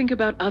also think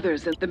about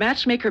others. And the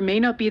matchmaker may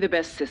not be the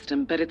best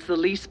system, but it's the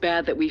least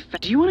bad that we've found.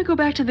 Do you want to go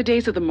back to the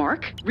days of the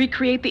Mark?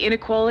 Recreate the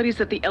inequalities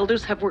that the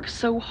Elders have worked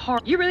so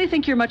hard? You really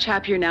think you're much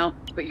happier now,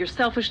 but your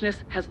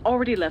selfishness has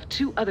already left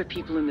 2 other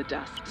people in the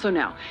dust. So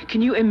now,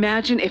 can you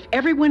imagine if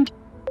everyone...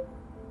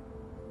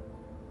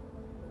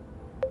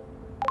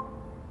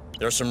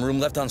 There's some room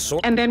left on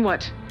Source? And then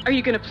what? Are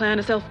you going to plan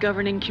a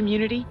self-governing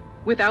community?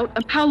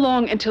 Without how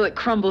long until it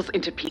crumbles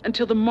into peace?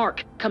 Until the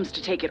Mark comes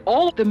to take it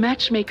all? The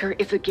matchmaker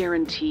is a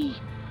guarantee.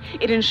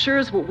 It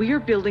ensures what we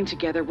are building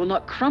together will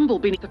not crumble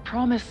beneath the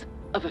promise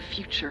of a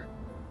future.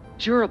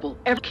 Durable.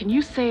 Can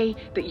you say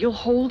that you'll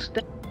hold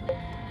that?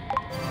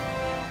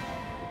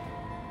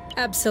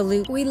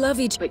 Absolutely. We love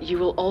each other. But you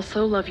will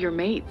also love your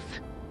mates.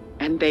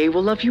 And they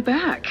will love you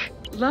back.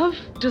 Love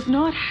does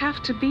not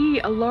have to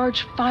be a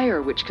large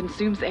fire which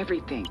consumes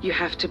everything. You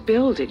have to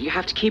build it. You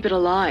have to keep it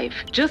alive.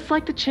 Just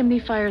like the chimney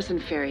fires in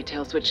fairy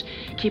tales which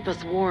keep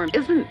us warm.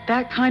 Isn't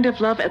that kind of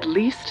love at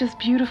least as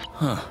beautiful?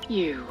 Huh.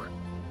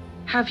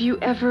 Have you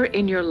ever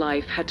in your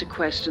life had to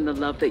question the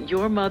love that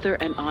your mother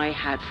and I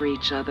had for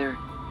each other?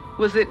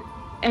 Was it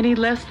any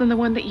less than the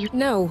one that you...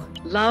 No.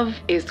 Love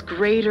is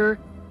greater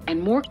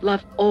and more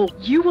love. Oh,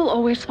 you will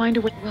always find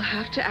a way. We'll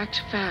have to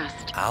act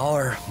fast.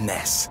 Our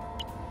mess.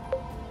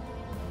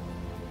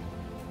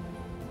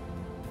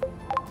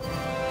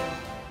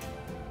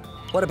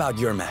 What about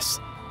your mess?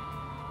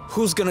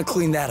 Who's gonna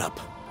clean that up?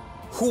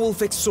 Who will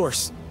fix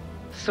Source?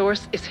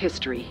 Source is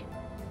history.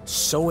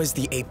 So is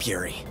the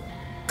apiary.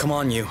 Come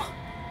on, you.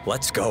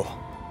 Let's go.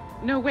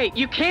 No, wait,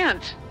 you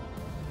can't!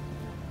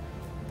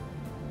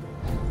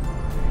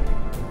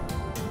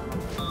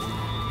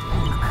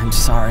 I'm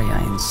sorry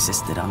I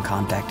insisted on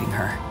contacting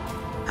her.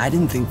 I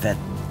didn't think that...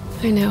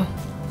 I know.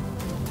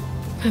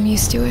 I'm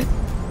used to it.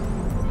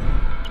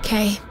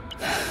 Okay.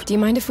 Do you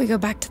mind if we go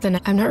back to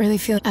the... I'm not really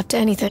feeling up to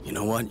anything. You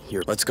know what?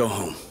 Here, let's go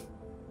home.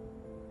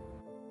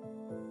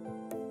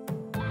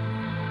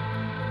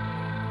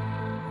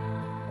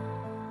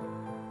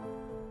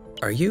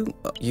 Are you...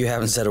 You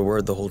haven't said a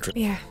word the whole trip?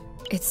 Yeah.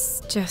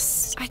 It's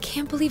just... I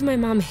can't believe my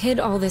mom hid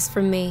all this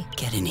from me.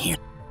 Get in here.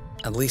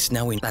 At least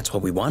now that's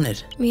what we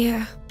wanted.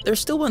 Yeah. There's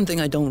still one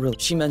thing I don't really...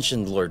 She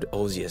mentioned Lord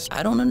Ozius.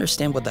 I don't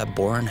understand what that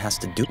Boran has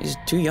to do. He's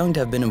too young to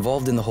have been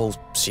involved in the whole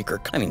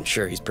secret... I mean,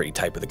 sure, he's pretty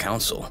tight with the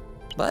council.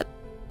 But...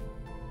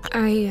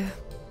 Oh,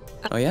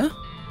 yeah?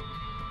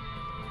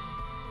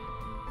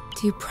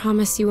 Do you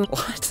promise you won't...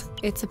 What?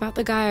 It's about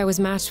the guy I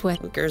was matched with.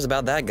 Who cares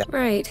about that guy?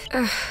 Right.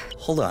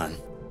 Hold on.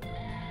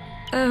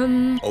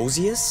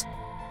 Ozius?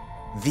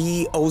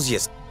 The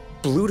Ozius.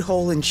 Blood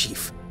Hole in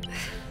Chief.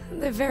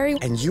 They're very...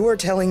 And you are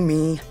telling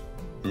me...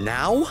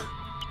 now?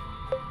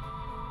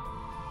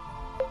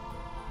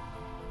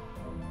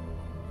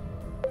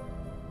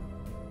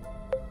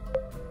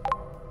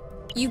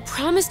 You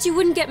promised you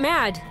wouldn't get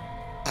mad.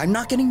 I'm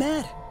not getting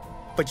mad.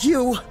 But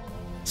you...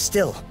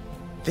 Still,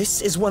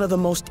 This is one of the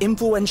most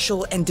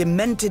influential and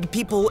demented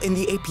people in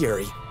the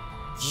apiary.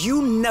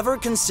 You never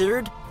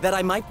considered that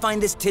I might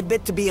find this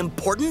tidbit to be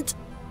important?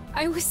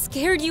 I was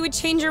scared you would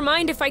change your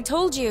mind if I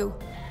told you.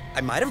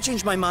 I might have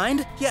changed my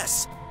mind,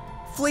 yes.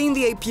 Fleeing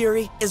the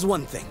apiary is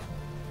one thing.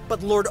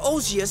 But Lord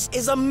Ozius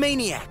is a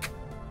maniac.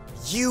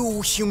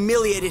 You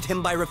humiliated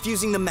him by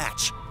refusing the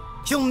match.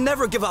 He'll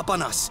never give up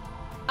on us.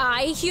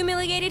 I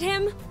humiliated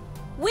him?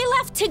 We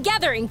left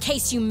together in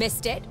case you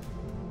missed it.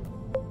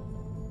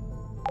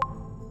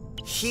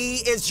 He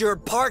is your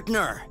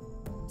partner.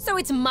 So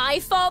it's my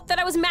fault that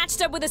I was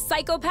matched up with a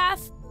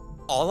psychopath?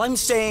 All I'm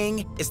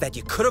saying is that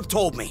you could have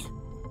told me.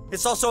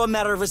 It's also a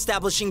matter of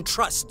establishing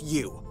trust,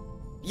 you.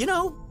 You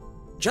know,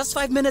 just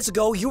 5 minutes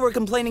ago, you were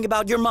complaining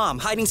about your mom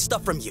hiding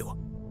stuff from you.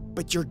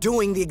 But you're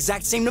doing the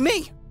exact same to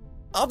me.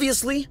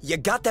 Obviously, you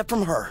got that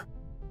from her.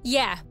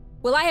 Yeah.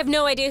 Well, I have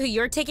no idea who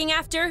you're taking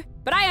after,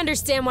 but I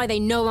understand why they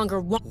no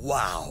longer want—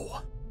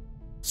 Wow.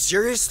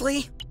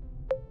 Seriously?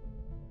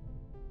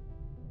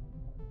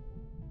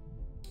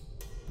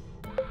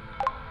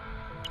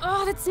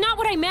 Oh, that's not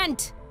what I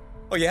meant.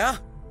 Oh yeah?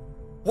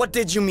 What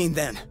did you mean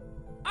then?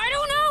 I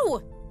don't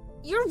know!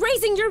 You're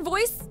raising your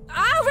voice,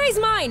 I'll raise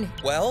mine!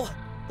 Well,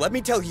 let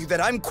me tell you that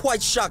I'm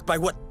quite shocked by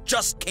what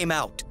just came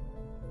out.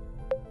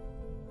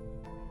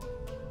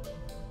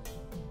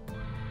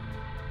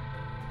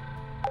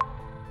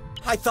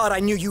 I thought I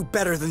knew you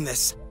better than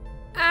this.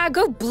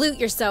 Go bloot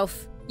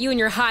yourself, you and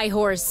your high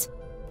horse.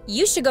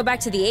 You should go back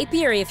to the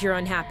apiary if you're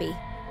unhappy.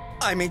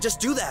 I may just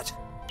do that.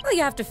 Well,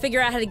 you have to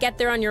figure out how to get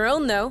there on your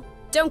own, though.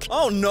 Don't—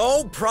 Oh,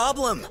 no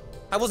problem.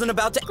 I wasn't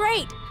about to—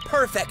 Great!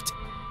 Perfect.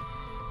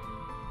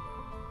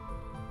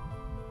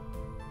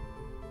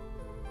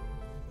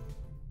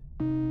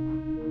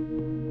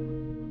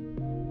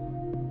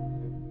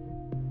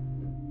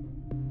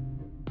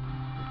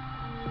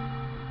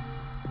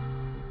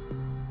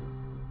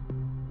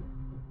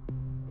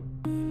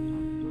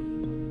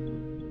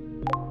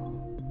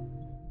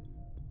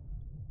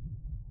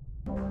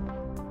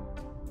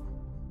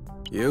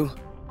 You?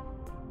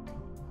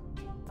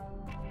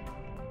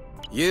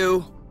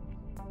 You?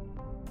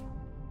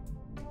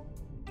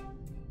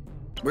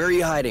 Where are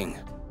you hiding?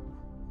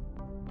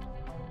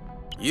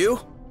 You?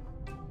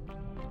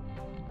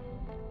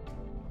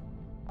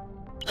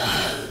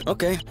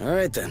 Okay,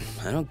 alright then.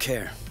 I don't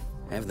care.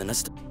 I have the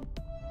nest.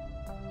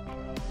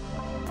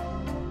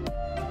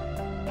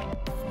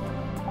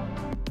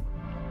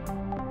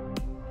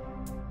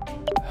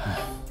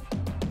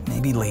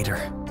 Maybe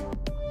later.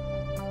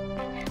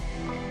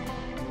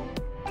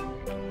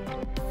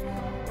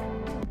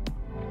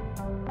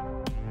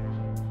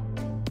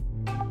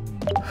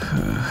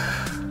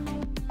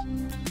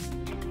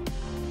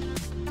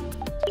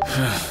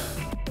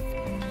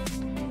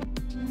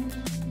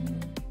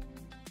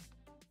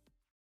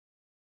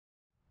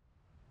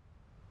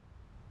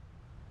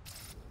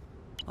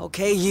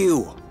 Okay,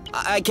 you.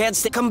 I can't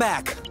stay. Come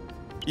back.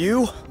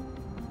 You?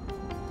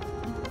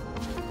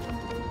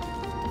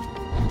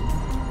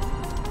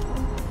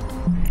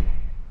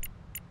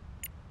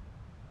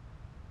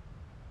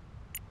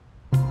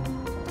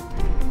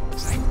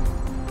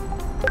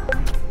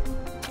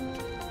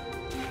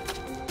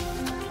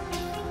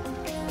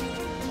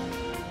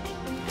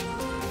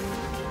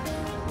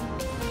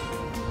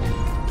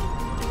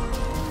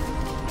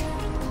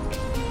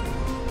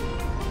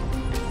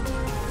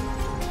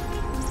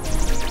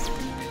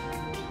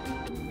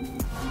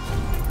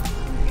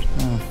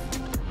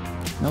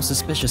 No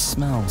suspicious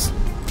smells.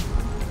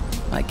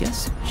 I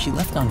guess she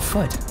left on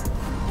foot.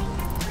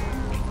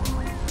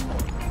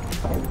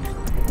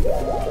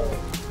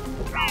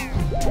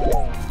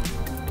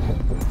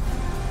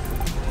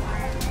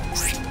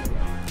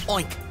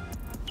 Oink.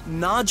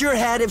 Nod your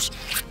head if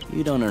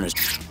you don't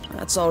understand.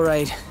 That's all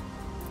right.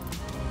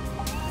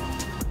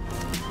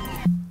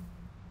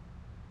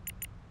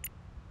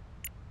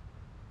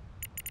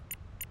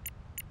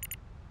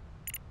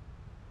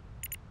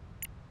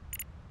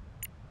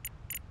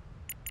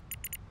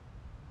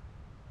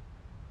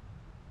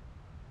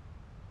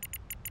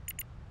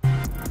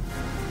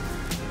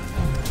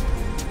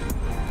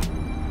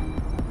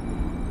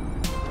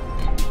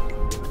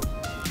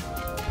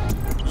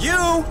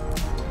 You!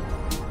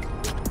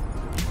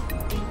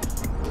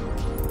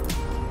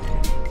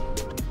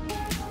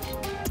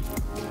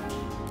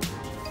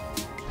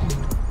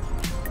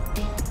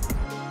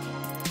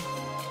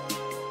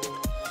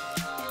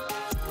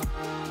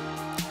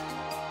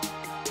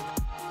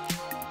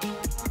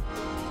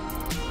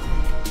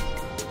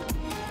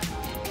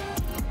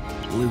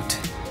 Loot.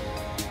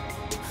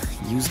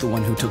 Use the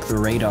one who took the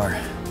radar.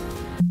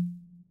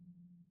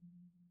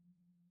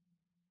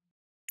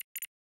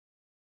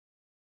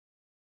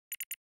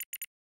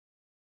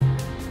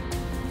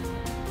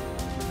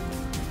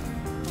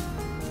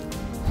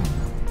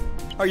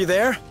 Are you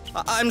there?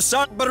 I'm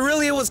sorry, but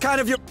really it was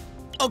kind of your—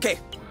 Okay.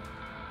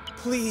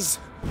 Please.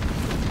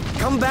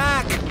 Come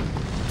back!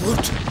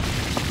 Loot.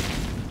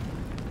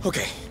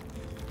 Okay.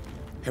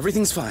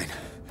 Everything's fine.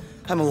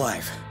 I'm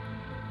alive.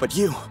 But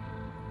you—